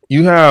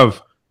 you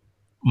have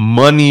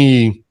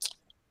money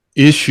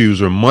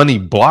issues or money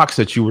blocks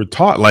that you were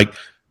taught. Like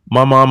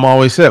my mom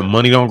always said,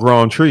 money don't grow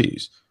on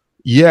trees.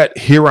 Yet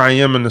here I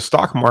am in the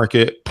stock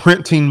market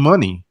printing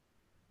money.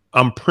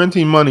 I'm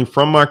printing money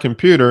from my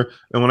computer.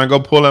 And when I go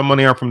pull that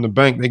money out from the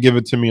bank, they give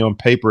it to me on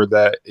paper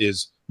that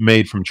is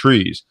made from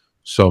trees.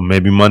 So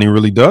maybe money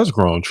really does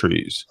grow on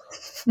trees.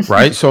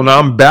 Right. So now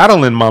I'm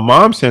battling my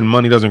mom saying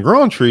money doesn't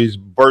grow on trees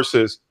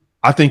versus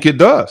I think it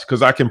does,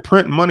 because I can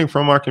print money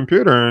from my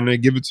computer and they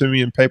give it to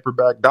me in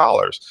paperback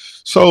dollars.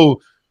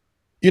 So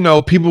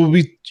people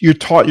you're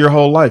taught your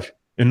whole life,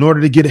 in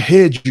order to get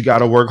ahead, you got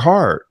to work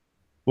hard.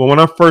 Well, when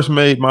I first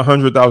made my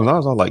 $100,000, I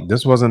was like,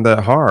 this wasn't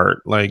that hard.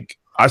 Like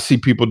I see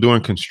people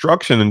doing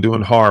construction and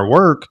doing hard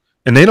work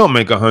and they don't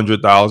make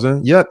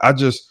 100,000 yet. I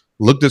just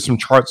looked at some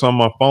charts on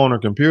my phone or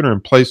computer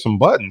and placed some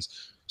buttons.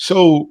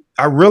 So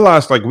I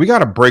realized like we got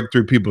to break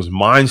through people's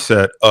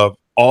mindset of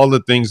all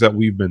the things that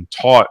we've been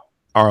taught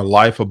our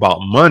life about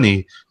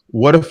money.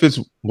 What if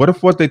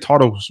what they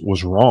taught us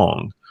was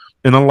wrong?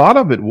 And a lot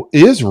of it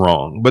is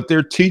wrong, but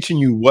they're teaching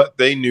you what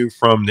they knew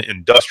from the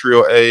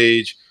industrial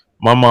age.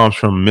 My mom's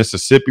from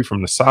Mississippi,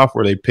 from the South,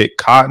 where they pick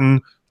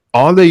cotton.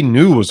 All they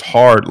knew was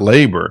hard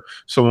labor.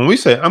 So when we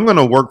say, I'm going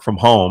to work from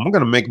home, I'm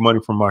going to make money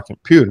from my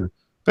computer,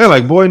 they're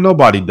like, boy,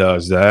 nobody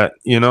does that.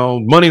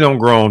 Money don't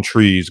grow on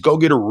trees. Go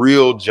get a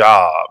real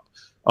job.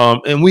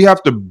 And we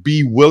have to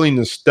be willing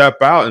to step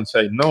out and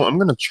say, no, I'm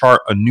going to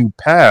chart a new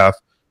path,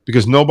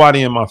 because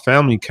nobody in my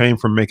family came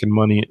from making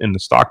money in the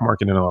stock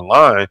market and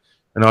online.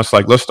 And I was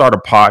like, let's start a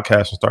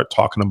podcast and start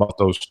talking about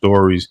those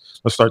stories.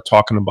 Let's start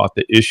talking about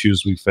the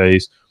issues we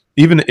face,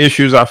 even the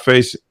issues I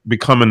face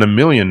becoming a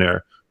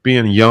millionaire,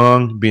 being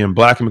young, being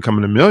Black and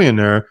becoming a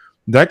millionaire.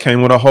 That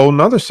came with a whole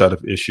nother set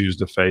of issues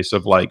to face,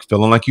 of like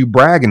feeling like you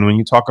bragging when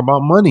you talk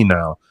about money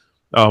now,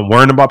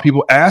 worrying about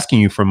people asking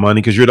you for money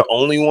because you're the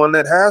only one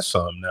that has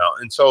some now.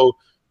 And so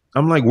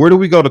I'm like, where do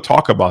we go to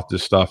talk about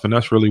this stuff? And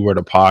that's really where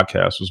the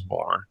podcast was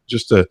born,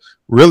 just to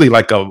really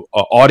like a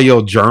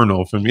audio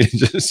journal for me to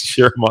just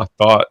share my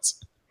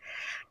thoughts.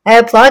 I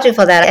applaud you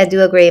for that. I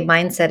do agree.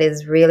 Mindset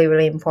is really,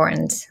 really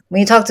important.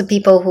 When you talk to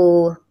people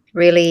who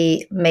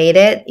really made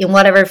it in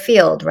whatever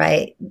field,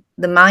 right?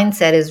 The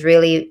mindset is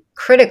really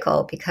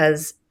critical,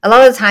 because a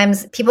lot of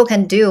times people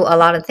can do a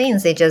lot of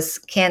things. They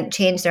just can't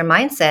change their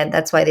mindset.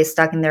 That's why they're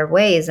stuck in their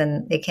ways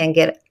and they can't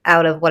get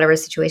out of whatever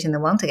situation they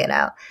want to get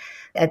out.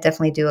 I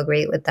definitely do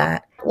agree with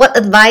that. What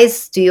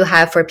advice do you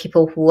have for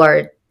people who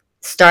are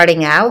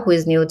starting out, who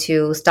is new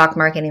to stock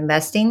market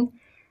investing?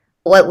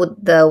 What would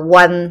the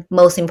one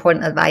most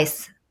important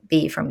advice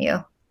be from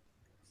you?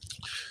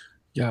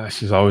 Yeah,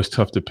 it's always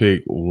tough to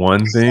pick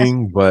one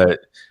thing, but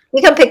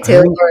you can pick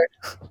two or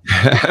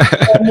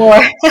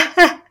more.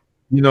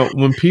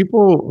 When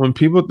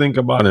people think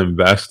about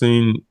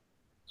investing,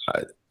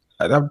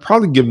 I'd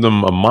probably give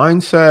them a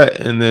mindset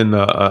and then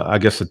I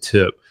guess a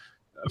tip.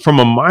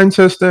 From a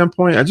mindset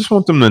standpoint, I just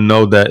want them to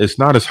know that it's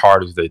not as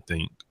hard as they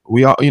think.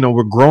 We all,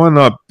 we're growing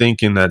up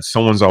thinking that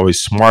someone's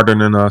always smarter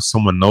than us,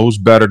 someone knows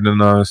better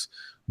than us.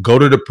 Go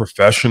to the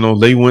professional.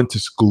 They went to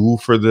school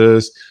for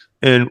this.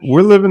 And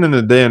we're living in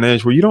a day and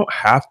age where you don't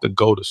have to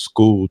go to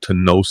school to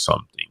know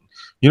something.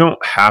 You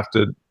don't have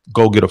to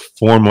go get a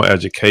formal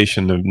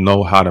education to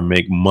know how to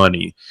make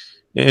money.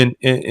 And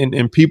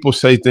people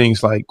say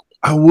things like,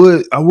 I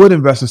would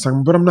invest in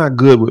something, but I'm not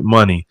good with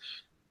money.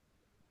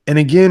 And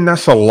again,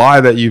 that's a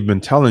lie that you've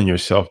been telling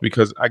yourself,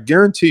 because I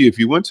guarantee you, if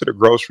you went to the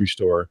grocery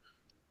store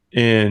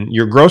and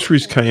your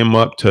groceries came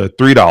up to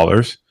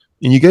 $3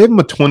 and you gave them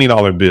a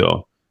 $20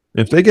 bill,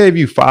 if they gave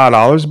you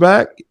 $5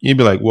 back, you'd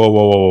be like, whoa,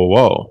 whoa, whoa, whoa,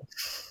 whoa.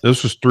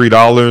 This was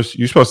 $3.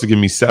 You're supposed to give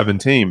me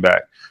 17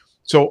 back.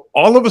 So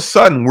all of a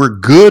sudden, we're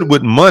good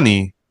with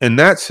money in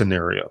that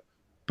scenario.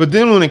 But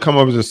then when it comes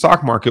over to the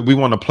stock market, we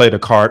want to play the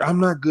card. I'm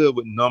not good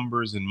with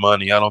numbers and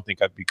money. I don't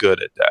think I'd be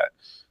good at that.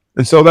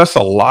 And so that's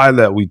a lie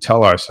that we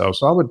tell ourselves.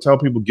 So I would tell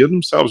people, give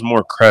themselves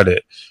more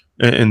credit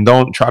and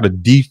don't try to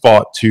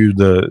default to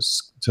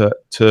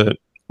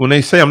when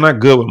they say I'm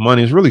not good with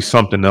money, it's really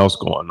something else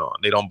going on.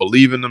 They don't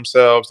believe in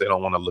themselves. They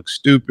don't want to look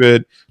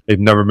stupid. They've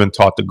never been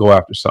taught to go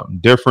after something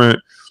different.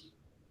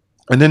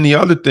 And then the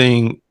other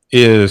thing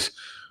is,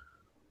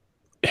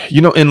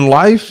 in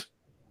life,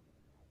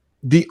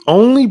 the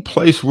only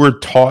place we're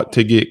taught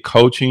to get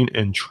coaching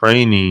and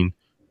training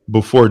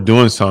before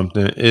doing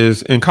something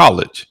is in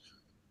college.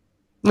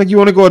 Like, you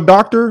want to go a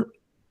doctor?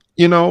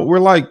 We're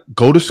like,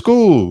 go to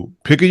school,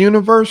 pick a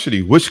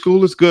university. Which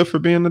school is good for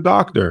being a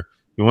doctor?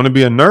 You want to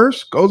be a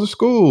nurse? Go to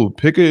school,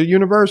 pick a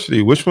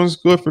university. Which one's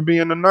good for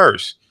being a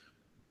nurse?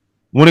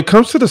 When it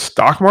comes to the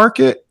stock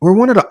market, we're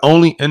one of the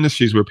only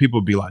industries where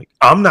people be like,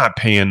 I'm not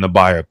paying to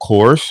buy a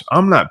course.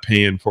 I'm not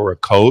paying for a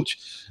coach.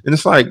 And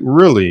it's like,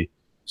 really?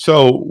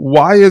 So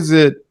why is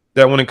it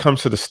that when it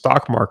comes to the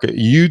stock market,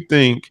 you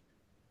think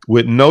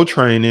with no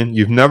training,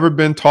 you've never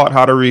been taught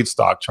how to read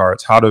stock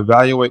charts, how to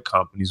evaluate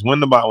companies,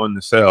 when to buy, when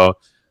to sell?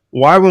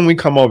 Why, when we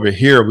come over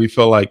here, we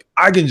feel like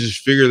I can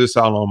just figure this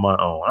out on my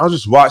own? I'll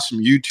just watch some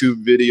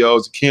YouTube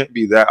videos. It can't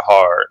be that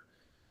hard.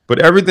 But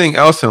everything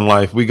else in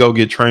life, we go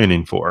get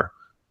training for.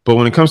 But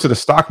when it comes to the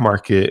stock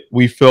market,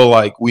 we feel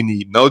like we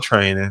need no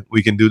training.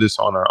 We can do this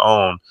on our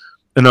own.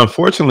 And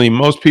unfortunately,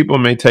 most people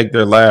may take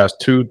their last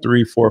 $2,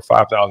 $3, $4,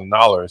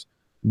 $5,000.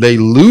 They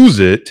lose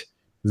it.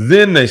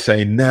 Then they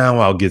say, now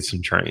I'll get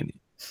some training.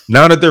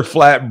 Now that they're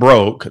flat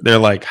broke, they're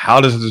like, how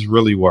does this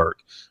really work?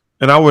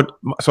 And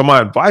so my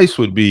advice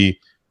would be,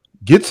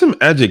 get some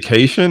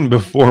education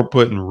before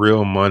putting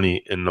real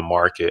money in the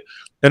market.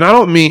 And I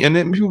don't mean, and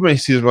then people may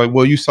see it like,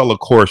 well, you sell a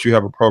course, you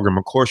have a program,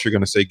 of course you're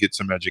going to say, get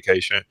some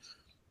education.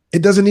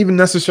 It doesn't even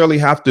necessarily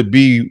have to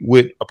be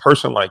with a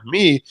person like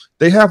me.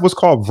 They have what's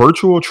called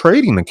virtual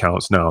trading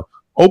accounts now.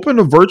 Open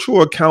a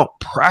virtual account,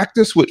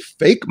 practice with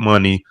fake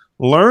money,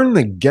 learn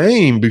the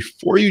game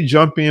before you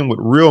jump in with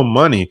real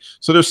money.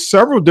 So there's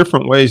several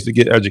different ways to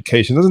get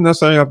education. It doesn't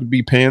necessarily have to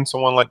be paying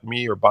someone like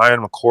me or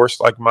buying a course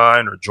like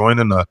mine or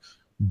joining a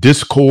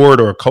Discord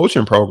or a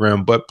coaching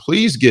program, but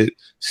please get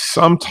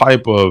some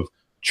type of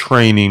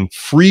training,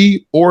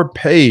 free or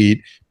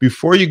paid,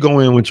 before you go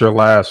in with your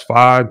last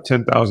 $5,000,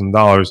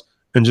 $10,000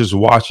 and just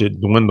watch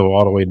it dwindle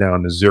all the way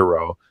down to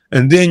zero.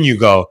 And then you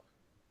go,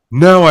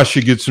 now I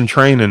should get some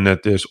training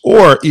at this.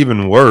 Or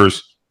even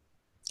worse,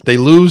 they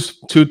lose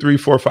 $2,000,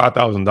 $3,000,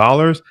 $4,000,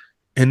 $5,000,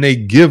 and they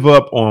give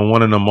up on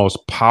one of the most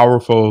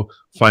powerful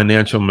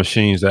financial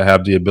machines that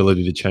have the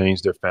ability to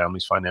change their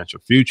family's financial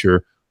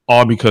future,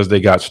 all because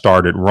they got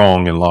started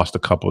wrong and lost a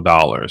couple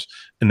dollars.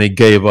 And they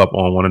gave up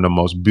on one of the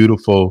most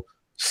beautiful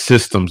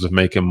systems of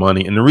making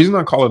money. And the reason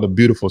I call it a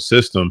beautiful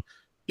system,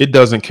 it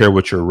doesn't care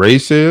what your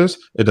race is.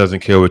 It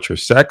doesn't care what your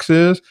sex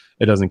is.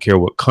 It doesn't care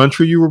what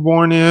country you were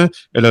born in.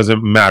 It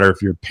doesn't matter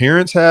if your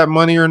parents had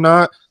money or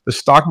not. The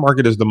stock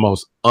market is the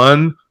most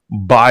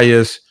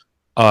unbiased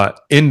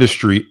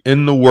industry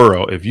in the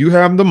world. If you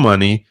have the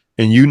money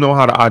and you know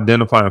how to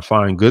identify and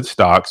find good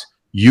stocks,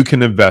 you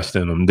can invest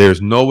in them.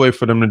 There's no way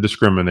for them to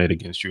discriminate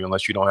against you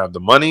unless you don't have the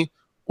money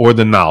or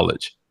the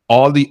knowledge.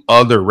 All the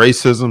other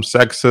racism,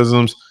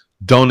 sexisms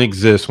don't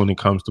exist when it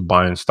comes to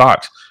buying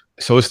stocks.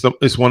 So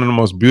it's one of the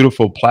most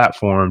beautiful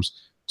platforms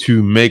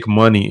to make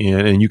money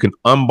in, and you can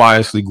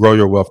unbiasedly grow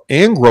your wealth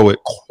and grow it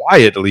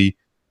quietly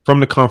from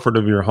the comfort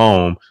of your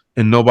home,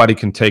 and nobody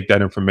can take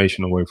that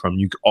information away from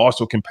you. You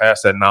also can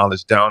pass that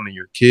knowledge down to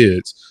your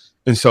kids.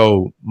 And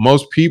so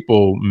most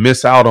people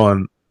miss out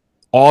on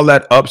all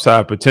that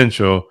upside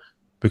potential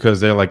because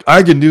they're like,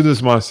 I can do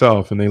this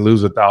myself, and they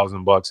lose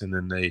 $1,000 and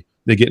then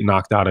they get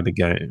knocked out of the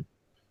game.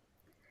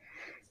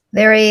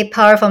 Very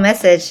powerful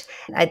message.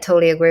 I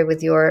totally agree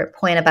with your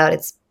point about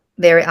it's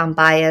very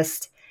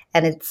unbiased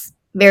and it's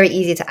very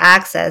easy to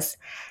access.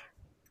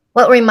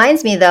 What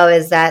reminds me, though,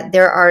 is that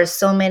there are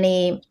so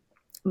many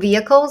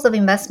vehicles of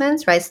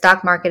investments, right?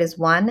 Stock market is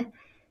one.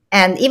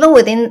 And even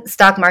within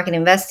stock market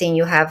investing,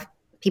 you have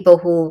people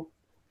who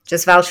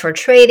just vouch for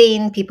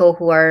trading, people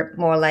who are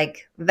more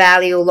like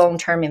value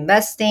long-term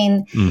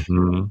investing.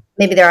 Mm-hmm.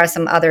 Maybe there are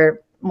some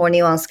other more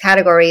nuanced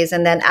categories.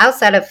 And then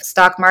outside of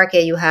stock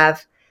market, you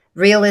have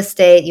real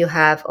estate, you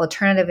have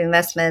alternative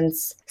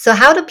investments. So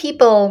how do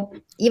people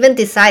even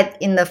decide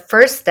in the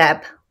first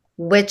step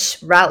which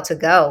route to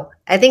go?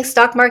 I think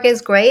stock market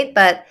is great,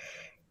 but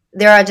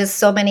there are just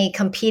so many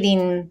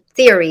competing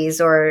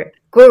theories or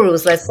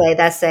gurus, let's say,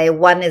 that say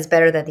one is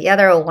better than the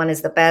other or one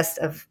is the best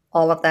of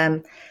all of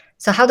them.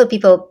 So how do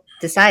people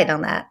decide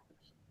on that?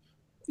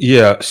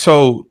 Yeah,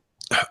 so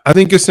I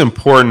think it's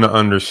important to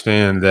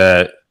understand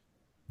that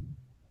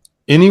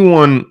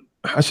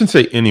I shouldn't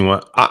say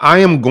anyone. I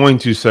am going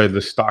to say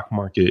the stock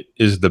market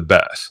is the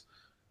best.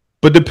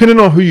 But depending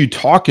on who you're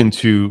talking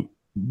to,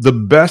 the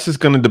best is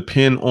going to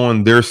depend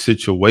on their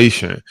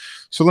situation.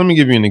 So let me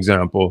give you an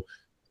example.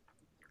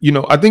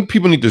 I think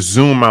people need to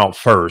zoom out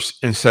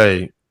first and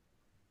say,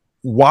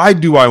 why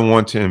do I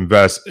want to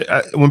invest?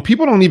 When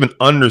people don't even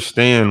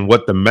understand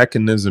what the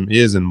mechanism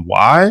is and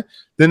why,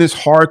 then it's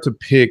hard to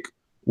pick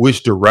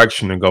which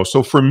direction to go.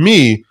 So for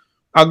me,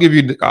 I'll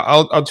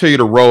tell you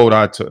the road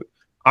I took.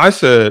 I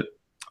said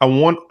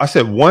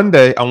one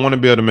day I want to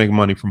be able to make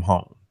money from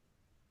home.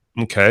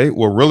 Okay,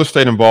 well, real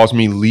estate involves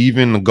me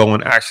leaving to go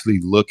and actually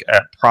look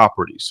at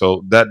property.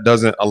 So that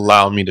doesn't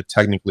allow me to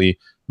technically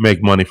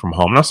make money from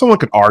home. Now, someone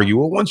could argue,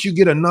 well, once you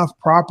get enough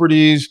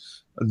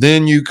properties,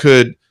 then you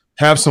could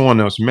have someone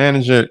else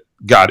manage it.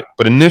 Got it.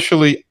 But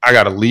initially, I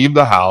got to leave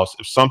the house.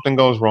 If something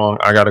goes wrong,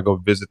 I got to go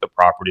visit the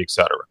property,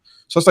 etc.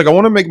 So it's like I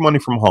want to make money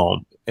from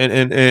home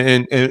and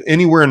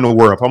anywhere in the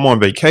world. If I'm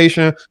on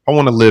vacation, if I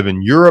want to live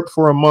in Europe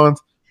for a month,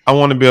 I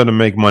want to be able to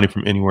make money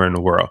from anywhere in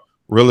the world.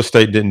 Real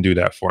estate didn't do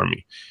that for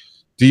me.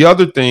 The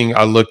other thing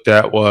I looked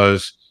at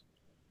was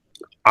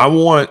I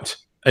want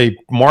a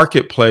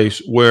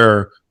marketplace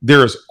where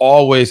there's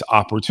always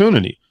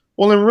opportunity.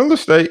 Well, in real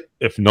estate,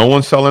 if no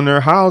one's selling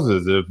their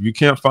houses, if you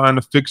can't find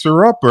a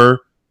fixer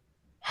upper,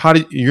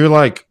 you're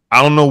like,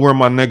 I don't know where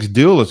my next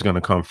deal is going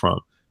to come from.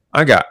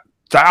 I got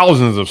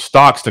thousands of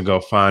stocks to go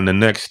find the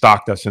next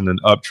stock that's in an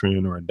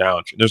uptrend or a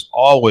downtrend. There's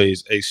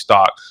always a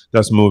stock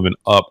that's moving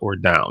up or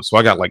down. So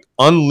I got like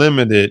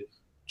unlimited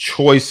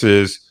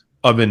choices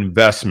of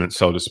investment,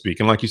 so to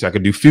speak. And like you said, I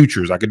could do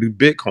futures, I could do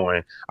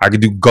Bitcoin, I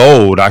could do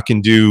gold, I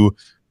can do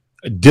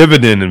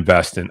dividend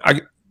investing.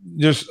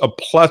 There's a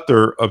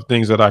plethora of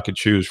things that I could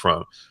choose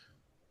from.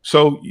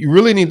 So you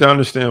really need to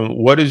understand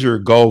what is your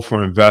goal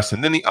for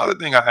investing. Then the other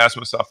thing I ask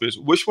myself is,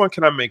 which one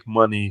can I make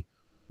money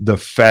the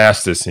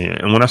fastest in?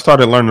 And when I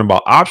started learning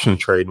about option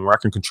trading, where I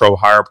can control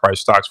higher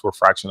price stocks for a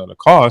fraction of the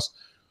cost,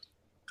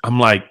 I'm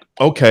like,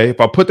 okay, if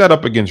I put that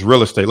up against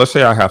real estate, let's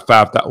say I have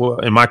well,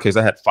 in my case,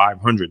 I had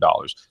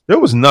 $500. There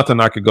was nothing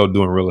I could go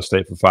do in real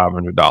estate for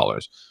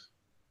 $500.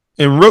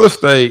 In real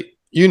estate,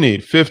 you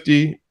need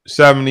 50,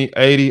 70,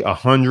 80,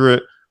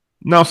 100.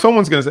 Now,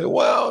 someone's going to say,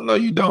 well, no,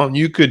 you don't.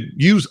 You could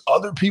use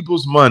other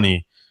people's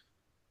money.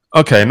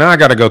 Okay, now I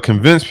got to go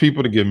convince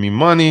people to give me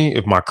money.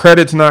 If my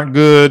credit's not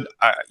good,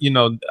 I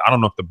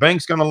don't know if the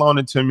bank's going to loan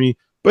it to me.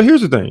 But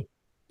here's the thing.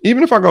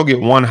 Even if I go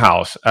get one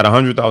house at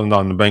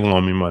 $100,000 and the bank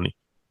loan me money,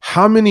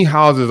 how many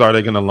houses are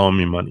they going to loan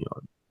me money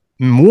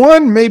on?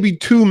 One, maybe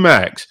two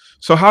max.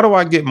 So how do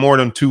I get more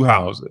than two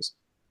houses?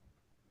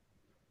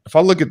 If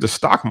I look at the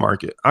stock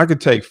market, I could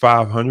take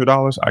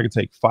 $500. I could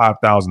take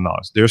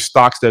 $5,000. There's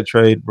stocks that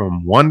trade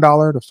from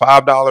 $1 to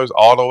 $5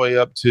 all the way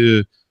up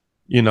to,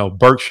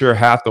 Berkshire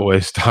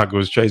Hathaway stock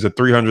was trades at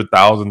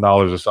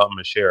 $300,000 or something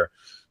a share.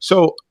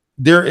 So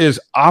there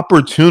is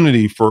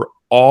opportunity for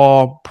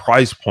all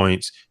price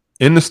points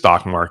in the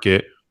stock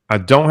market. I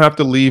don't have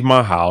to leave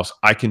my house.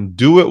 I can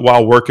do it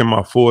while working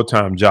my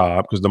full-time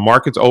job because the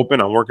market's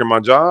open. I'm working my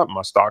job.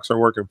 My stocks are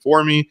working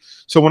for me.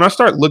 So when I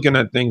start looking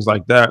at things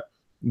like that,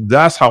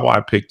 that's how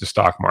I pick the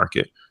stock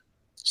market.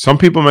 Some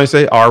people may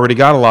say, I already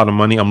got a lot of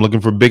money. I'm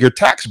looking for bigger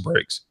tax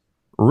breaks.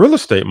 Real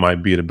estate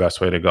might be the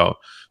best way to go.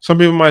 Some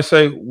people might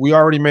say, we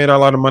already made a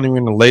lot of money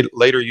in the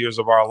later years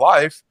of our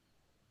life.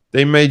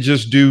 They may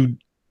just do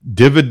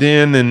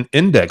dividend and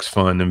index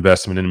fund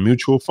investment in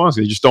mutual funds.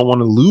 They just don't want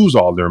to lose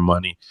all their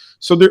money.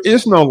 So there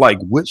is no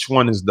which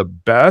one is the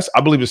best.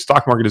 I believe the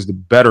stock market is the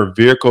better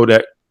vehicle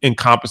that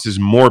encompasses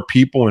more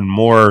people and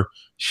more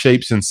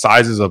shapes and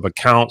sizes of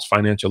accounts,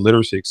 financial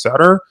literacy,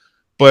 etc.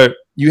 But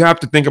you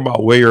have to think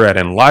about where you're at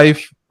in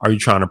life. Are you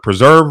trying to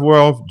preserve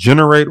wealth,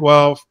 generate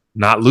wealth,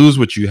 not lose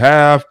what you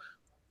have,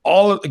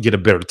 get a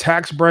better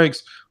tax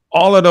breaks?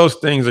 All of those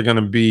things are going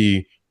to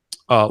be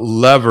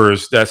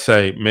levers that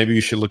say maybe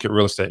you should look at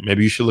real estate.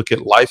 Maybe you should look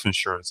at life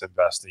insurance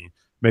investing.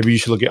 Maybe you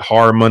should look at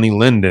hard money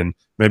lending.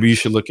 Maybe you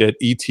should look at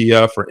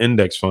ETF or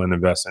index fund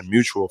investing,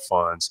 mutual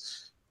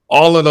funds.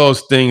 All of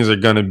those things are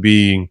going to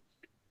be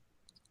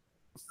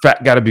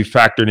got to be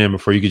factored in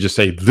before you could just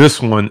say this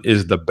one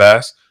is the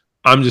best.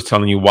 I'm just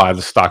telling you why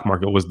the stock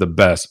market was the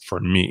best for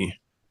me.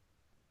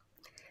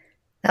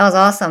 That was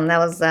awesome. That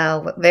was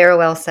very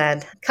well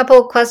said. A couple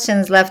of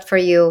questions left for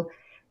you.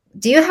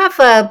 Do you have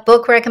a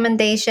book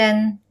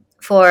recommendation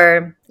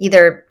for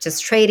either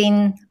just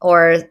trading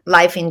or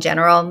life in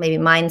general,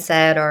 maybe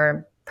mindset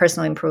or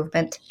personal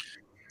improvement?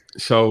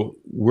 So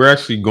we're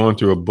actually going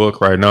through a book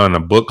right now in a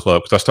book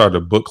club because I started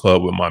a book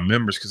club with my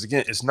members because,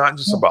 again, it's not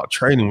just about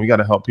trading. We got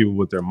to help people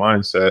with their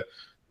mindset.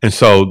 And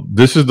so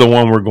this is the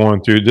one we're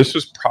going through. This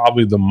was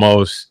probably the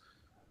most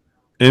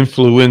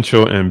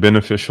influential and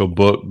beneficial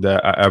book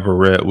that I ever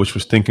read, which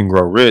was Think and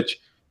Grow Rich.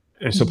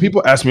 And so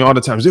people ask me all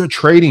the time, is there a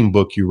trading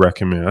book you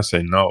recommend? I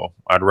say, no,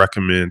 I'd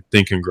recommend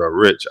Think and Grow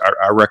Rich.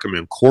 I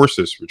recommend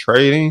courses for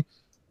trading,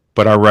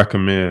 but I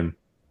recommend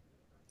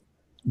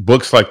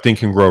books like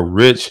Think and Grow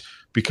Rich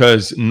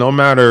because no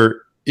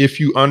matter if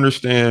you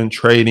understand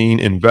trading,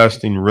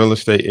 investing, real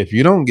estate, if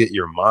you don't get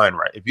your mind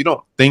right, if you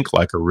don't think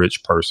like a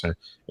rich person,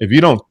 if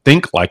you don't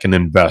think like an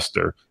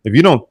investor, if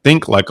you don't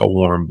think like a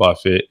Warren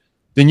Buffett,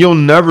 then you'll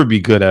never be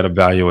good at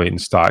evaluating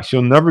stocks.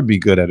 You'll never be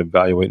good at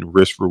evaluating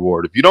risk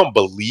reward. If you don't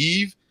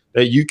believe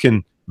that you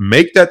can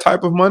make that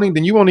type of money,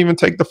 then you won't even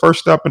take the first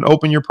step and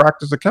open your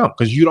practice account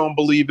because you don't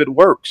believe it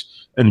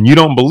works. And you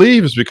don't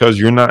believe is because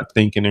you're not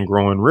thinking and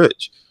growing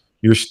rich.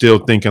 You're still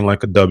thinking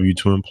like a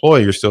W-2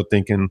 employee. You're still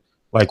thinking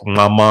like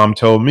my mom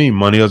told me,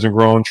 money doesn't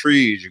grow on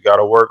trees. You got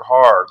to work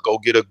hard. Go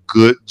get a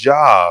good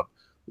job.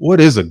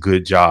 What is a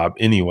good job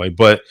anyway?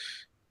 But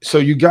so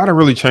you got to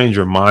really change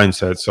your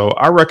mindset. So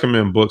I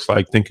recommend books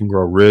like Think and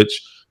Grow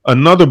Rich.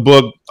 Another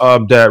book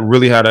that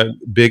really had a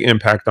big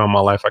impact on my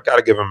life, I got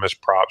to give him his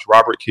props.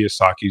 Robert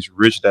Kiyosaki's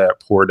Rich Dad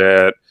Poor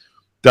Dad.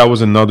 That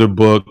was another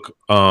book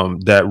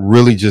that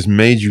really just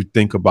made you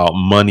think about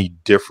money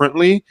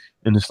differently.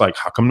 And it's like,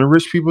 how come the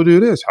rich people do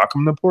this? How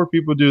come the poor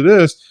people do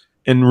this?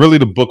 And really,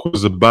 the book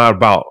was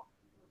about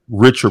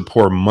rich or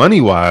poor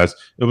money wise.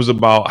 It was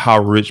about how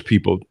rich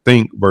people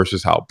think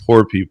versus how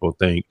poor people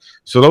think.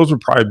 So those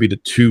would probably be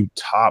the two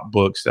top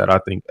books that I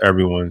think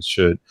everyone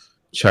should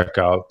check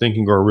out. Think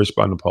and Grow Rich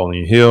by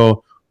Napoleon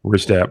Hill,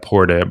 Rich Dad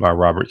Poor Dad by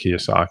Robert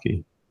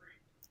Kiyosaki.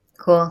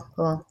 Cool,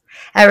 cool.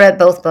 I read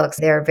both books.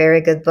 They're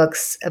very good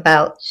books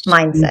about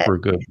mindset. Super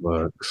good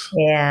books.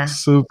 Yeah.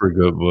 Super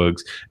good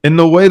books. And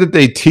the way that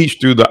they teach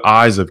through the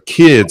eyes of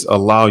kids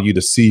allow you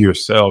to see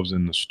yourselves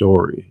in the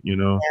story, you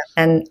know?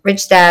 And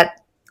Rich Dad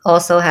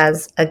also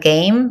has a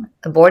game,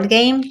 a board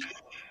game.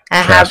 I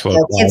have Cash Flow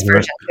the kids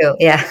Quadrant. version too.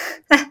 Yeah.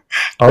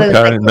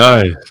 Okay,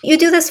 nice. You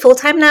do this full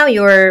time now,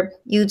 your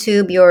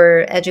YouTube,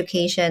 your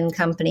education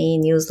company,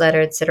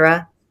 newsletter,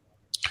 etc.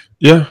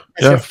 Yeah,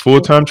 That's your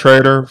full time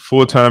trader,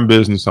 full time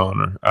business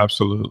owner.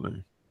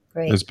 Absolutely,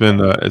 great. it's been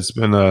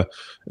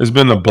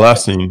a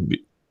blessing.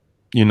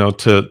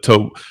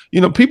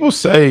 People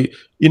say,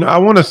 I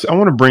want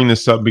to bring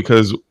this up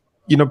because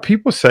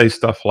people say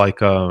stuff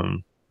like,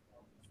 I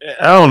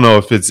don't know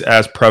if it's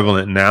as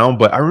prevalent now,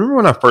 but I remember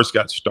when I first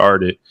got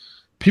started,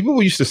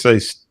 people used to say,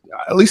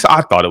 at least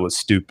I thought it was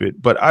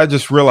stupid, but I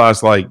just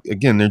realized, like,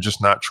 again, they're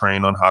just not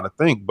trained on how to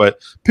think.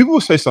 But people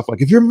will say stuff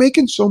like, if you're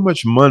making so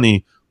much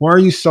money, why are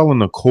you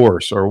selling a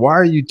course? Or why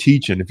are you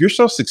teaching? If you're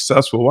so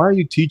successful, why are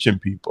you teaching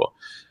people?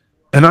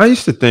 And I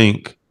used to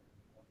think,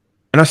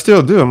 and I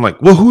still do, I'm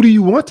like, well, who do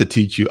you want to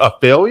teach you? A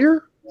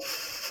failure?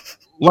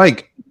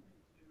 Like,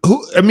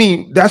 who? I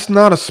mean, that's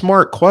not a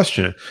smart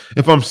question.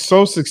 If I'm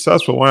so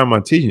successful, why am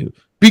I teaching?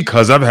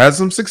 Because I've had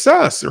some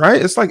success, right?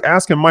 It's like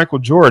asking Michael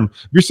Jordan,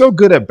 if you're so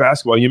good at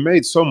basketball, you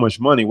made so much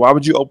money, why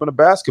would you open a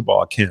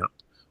basketball camp?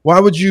 Why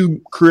would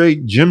you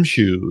create gym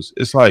shoes?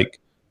 It's like,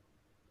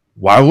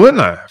 why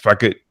wouldn't I? If I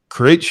could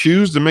create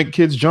shoes to make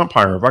kids jump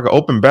higher, if I could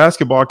open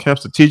basketball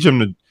camps to teach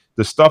them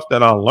the stuff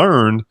that I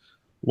learned,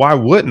 why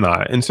wouldn't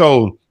I? And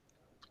so,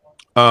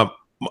 uh,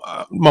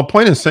 my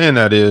point in saying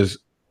that is,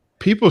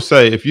 people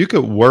say if you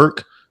could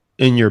work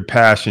in your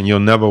passion, you'll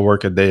never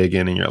work a day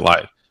again in your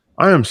life.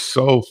 I am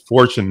so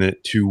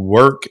fortunate to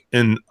work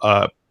in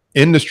a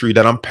industry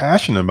that I'm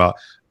passionate about.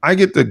 I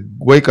get to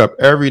wake up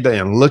every day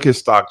and look at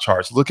stock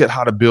charts, look at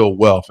how to build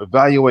wealth,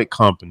 evaluate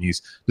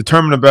companies,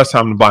 determine the best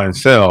time to buy and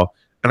sell.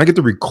 And I get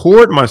to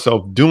record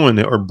myself doing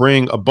it or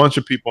bring a bunch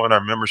of people in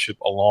our membership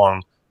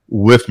along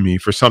with me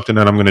for something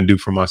that I'm going to do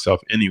for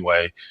myself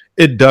anyway.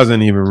 It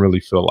doesn't even really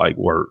feel like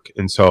work.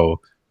 And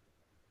so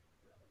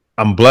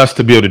I'm blessed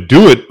to be able to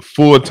do it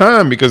full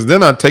time, because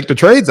then I take the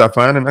trades I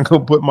find and I go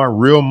put my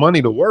real money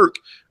to work.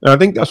 And I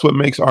think that's what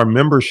makes our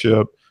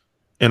membership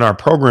and our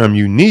program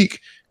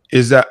unique,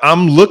 is that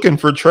I'm looking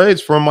for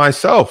trades for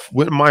myself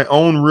with my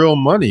own real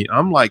money.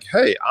 I'm like,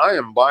 hey, I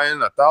am buying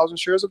 1,000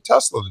 shares of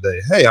Tesla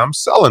today. Hey, I'm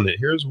selling it.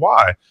 Here's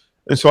why.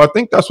 And so I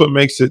think that's what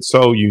makes it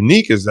so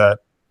unique, is that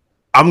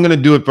I'm going to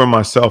do it for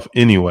myself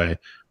anyway.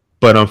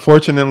 But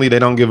unfortunately, they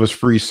don't give us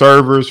free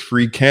servers,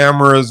 free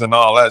cameras, and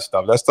all that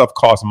stuff. That stuff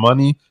costs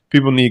money.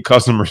 People need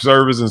customer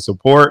service and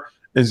support.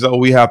 And so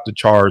we have to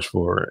charge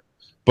for it.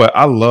 But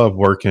I love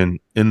working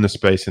in the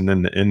space and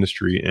in the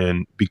industry.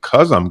 And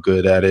because I'm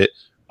good at it,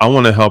 I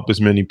want to help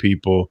as many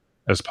people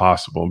as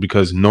possible,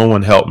 because no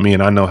one helped me.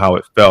 And I know how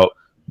it felt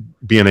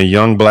being a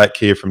young black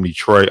kid from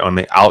Detroit on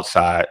the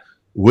outside,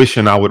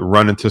 wishing I would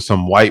run into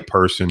some white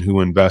person who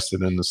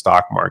invested in the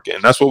stock market.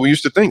 And that's what we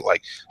used to think,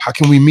 like, how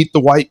can we meet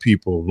the white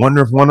people?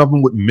 Wonder if one of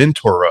them would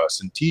mentor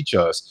us and teach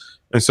us.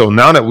 And so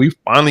now that we've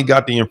finally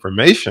got the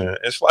information,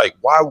 it's like,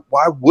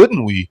 why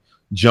wouldn't we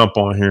jump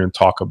on here and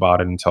talk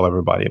about it and tell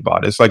everybody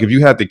about it? It's like, if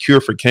you had the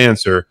cure for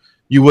cancer,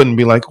 you wouldn't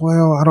be like,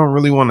 well, I don't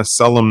really want to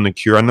sell him the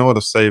cure. I know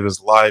it'll save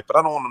his life, but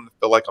I don't want him to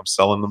feel like I'm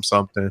selling them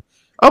something.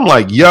 I'm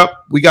like, yep,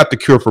 we got the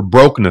cure for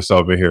brokenness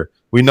over here.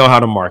 We know how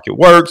the market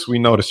works. We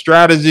know the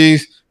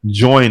strategies.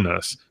 Join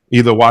us.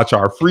 Either watch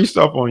our free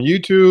stuff on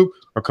YouTube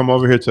or come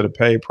over here to the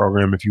paid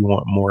program if you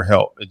want more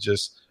help. It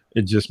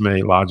just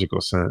made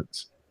logical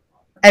sense.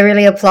 I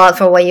really applaud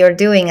for what you're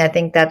doing. I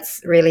think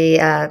that's really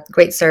a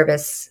great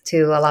service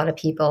to a lot of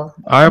people.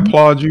 I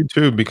applaud you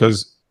too,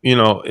 because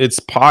it's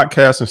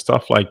podcasts and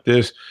stuff like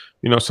this.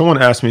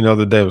 Someone asked me the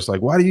other day, was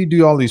like, why do you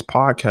do all these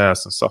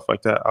podcasts and stuff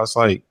like that? I was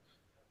like,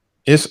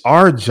 it's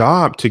our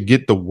job to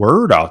get the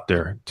word out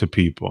there to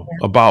people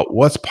about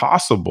what's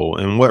possible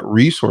and what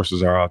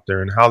resources are out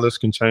there and how this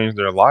can change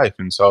their life.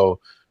 And so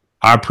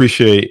I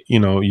appreciate,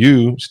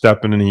 you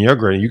stepping in your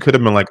grade. You could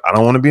have been like, I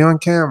don't want to be on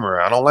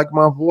camera. I don't like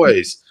my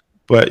voice.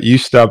 But you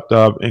stepped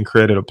up and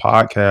created a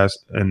podcast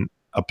and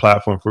a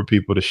platform for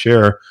people to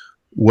share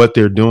what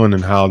they're doing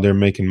and how they're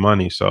making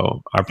money.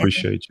 So I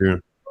appreciate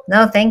you.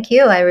 No, thank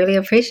you. I really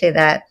appreciate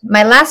that.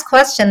 My last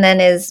question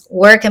then is,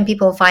 where can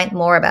people find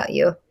more about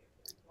you?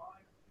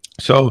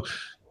 So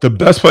The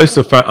best place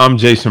to find, I'm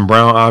Jason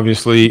Brown,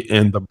 obviously,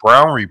 and the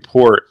Brown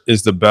Report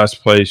is the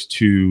best place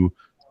to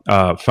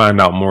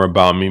find out more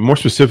about me. More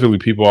specifically,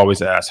 people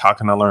always ask, how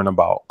can I learn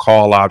about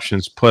call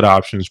options, put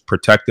options,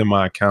 protecting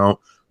my account,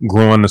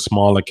 growing a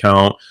small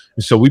account?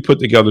 And so we put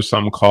together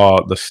something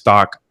called the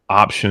Stock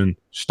Option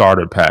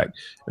Starter Pack.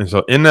 And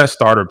so in that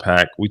starter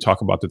pack, we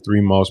talk about the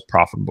three most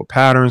profitable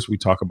patterns. We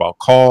talk about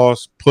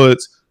calls,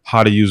 puts,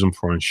 how to use them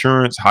for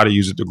insurance, how to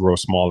use it to grow a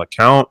small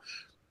account.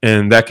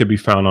 And that could be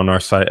found on our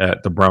site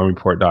at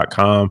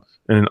thebrownreport.com.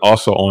 And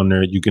also on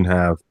there, you can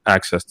have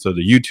access to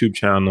the YouTube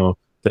channel,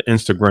 the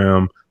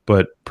Instagram,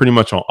 but pretty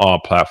much on all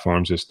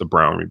platforms, it's the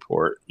Brown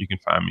Report. You can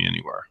find me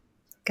anywhere.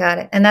 Got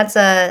it. And that's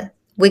a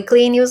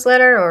weekly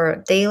newsletter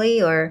or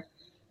daily, or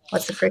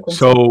what's the frequency?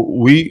 So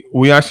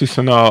we actually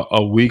send out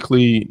a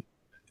weekly.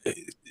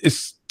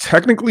 It's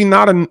technically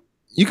not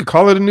you could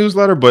call it a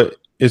newsletter, but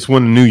it's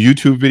when a new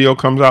YouTube video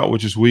comes out,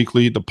 which is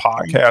weekly. The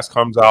podcast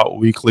comes out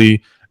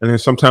weekly. And then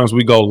sometimes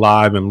we go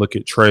live and look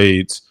at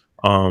trades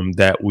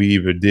that we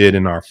either did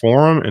in our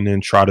forum and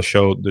then try to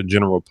show the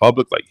general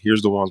public, like,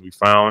 here's the ones we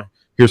found.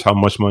 Here's how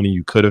much money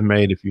you could have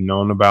made if you'd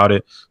known about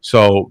it.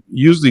 So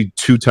usually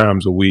 2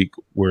 times a week,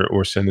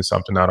 we're sending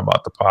something out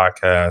about the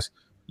podcast,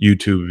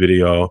 YouTube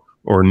video,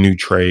 or a new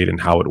trade and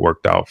how it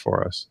worked out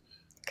for us.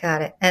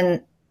 Got it.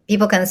 And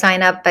people can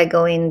sign up by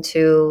going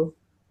to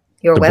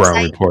your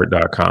website?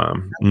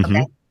 thebrownreport.com. Mm-hmm.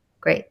 Okay,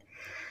 great.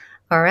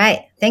 All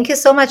right. Thank you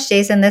so much,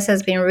 Jason. This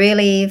has been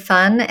really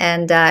fun,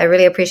 and I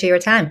really appreciate your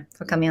time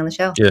for coming on the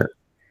show. Yeah,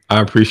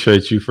 I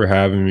appreciate you for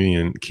having me,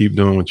 and keep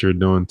doing what you're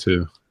doing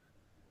too.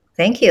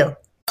 Thank you.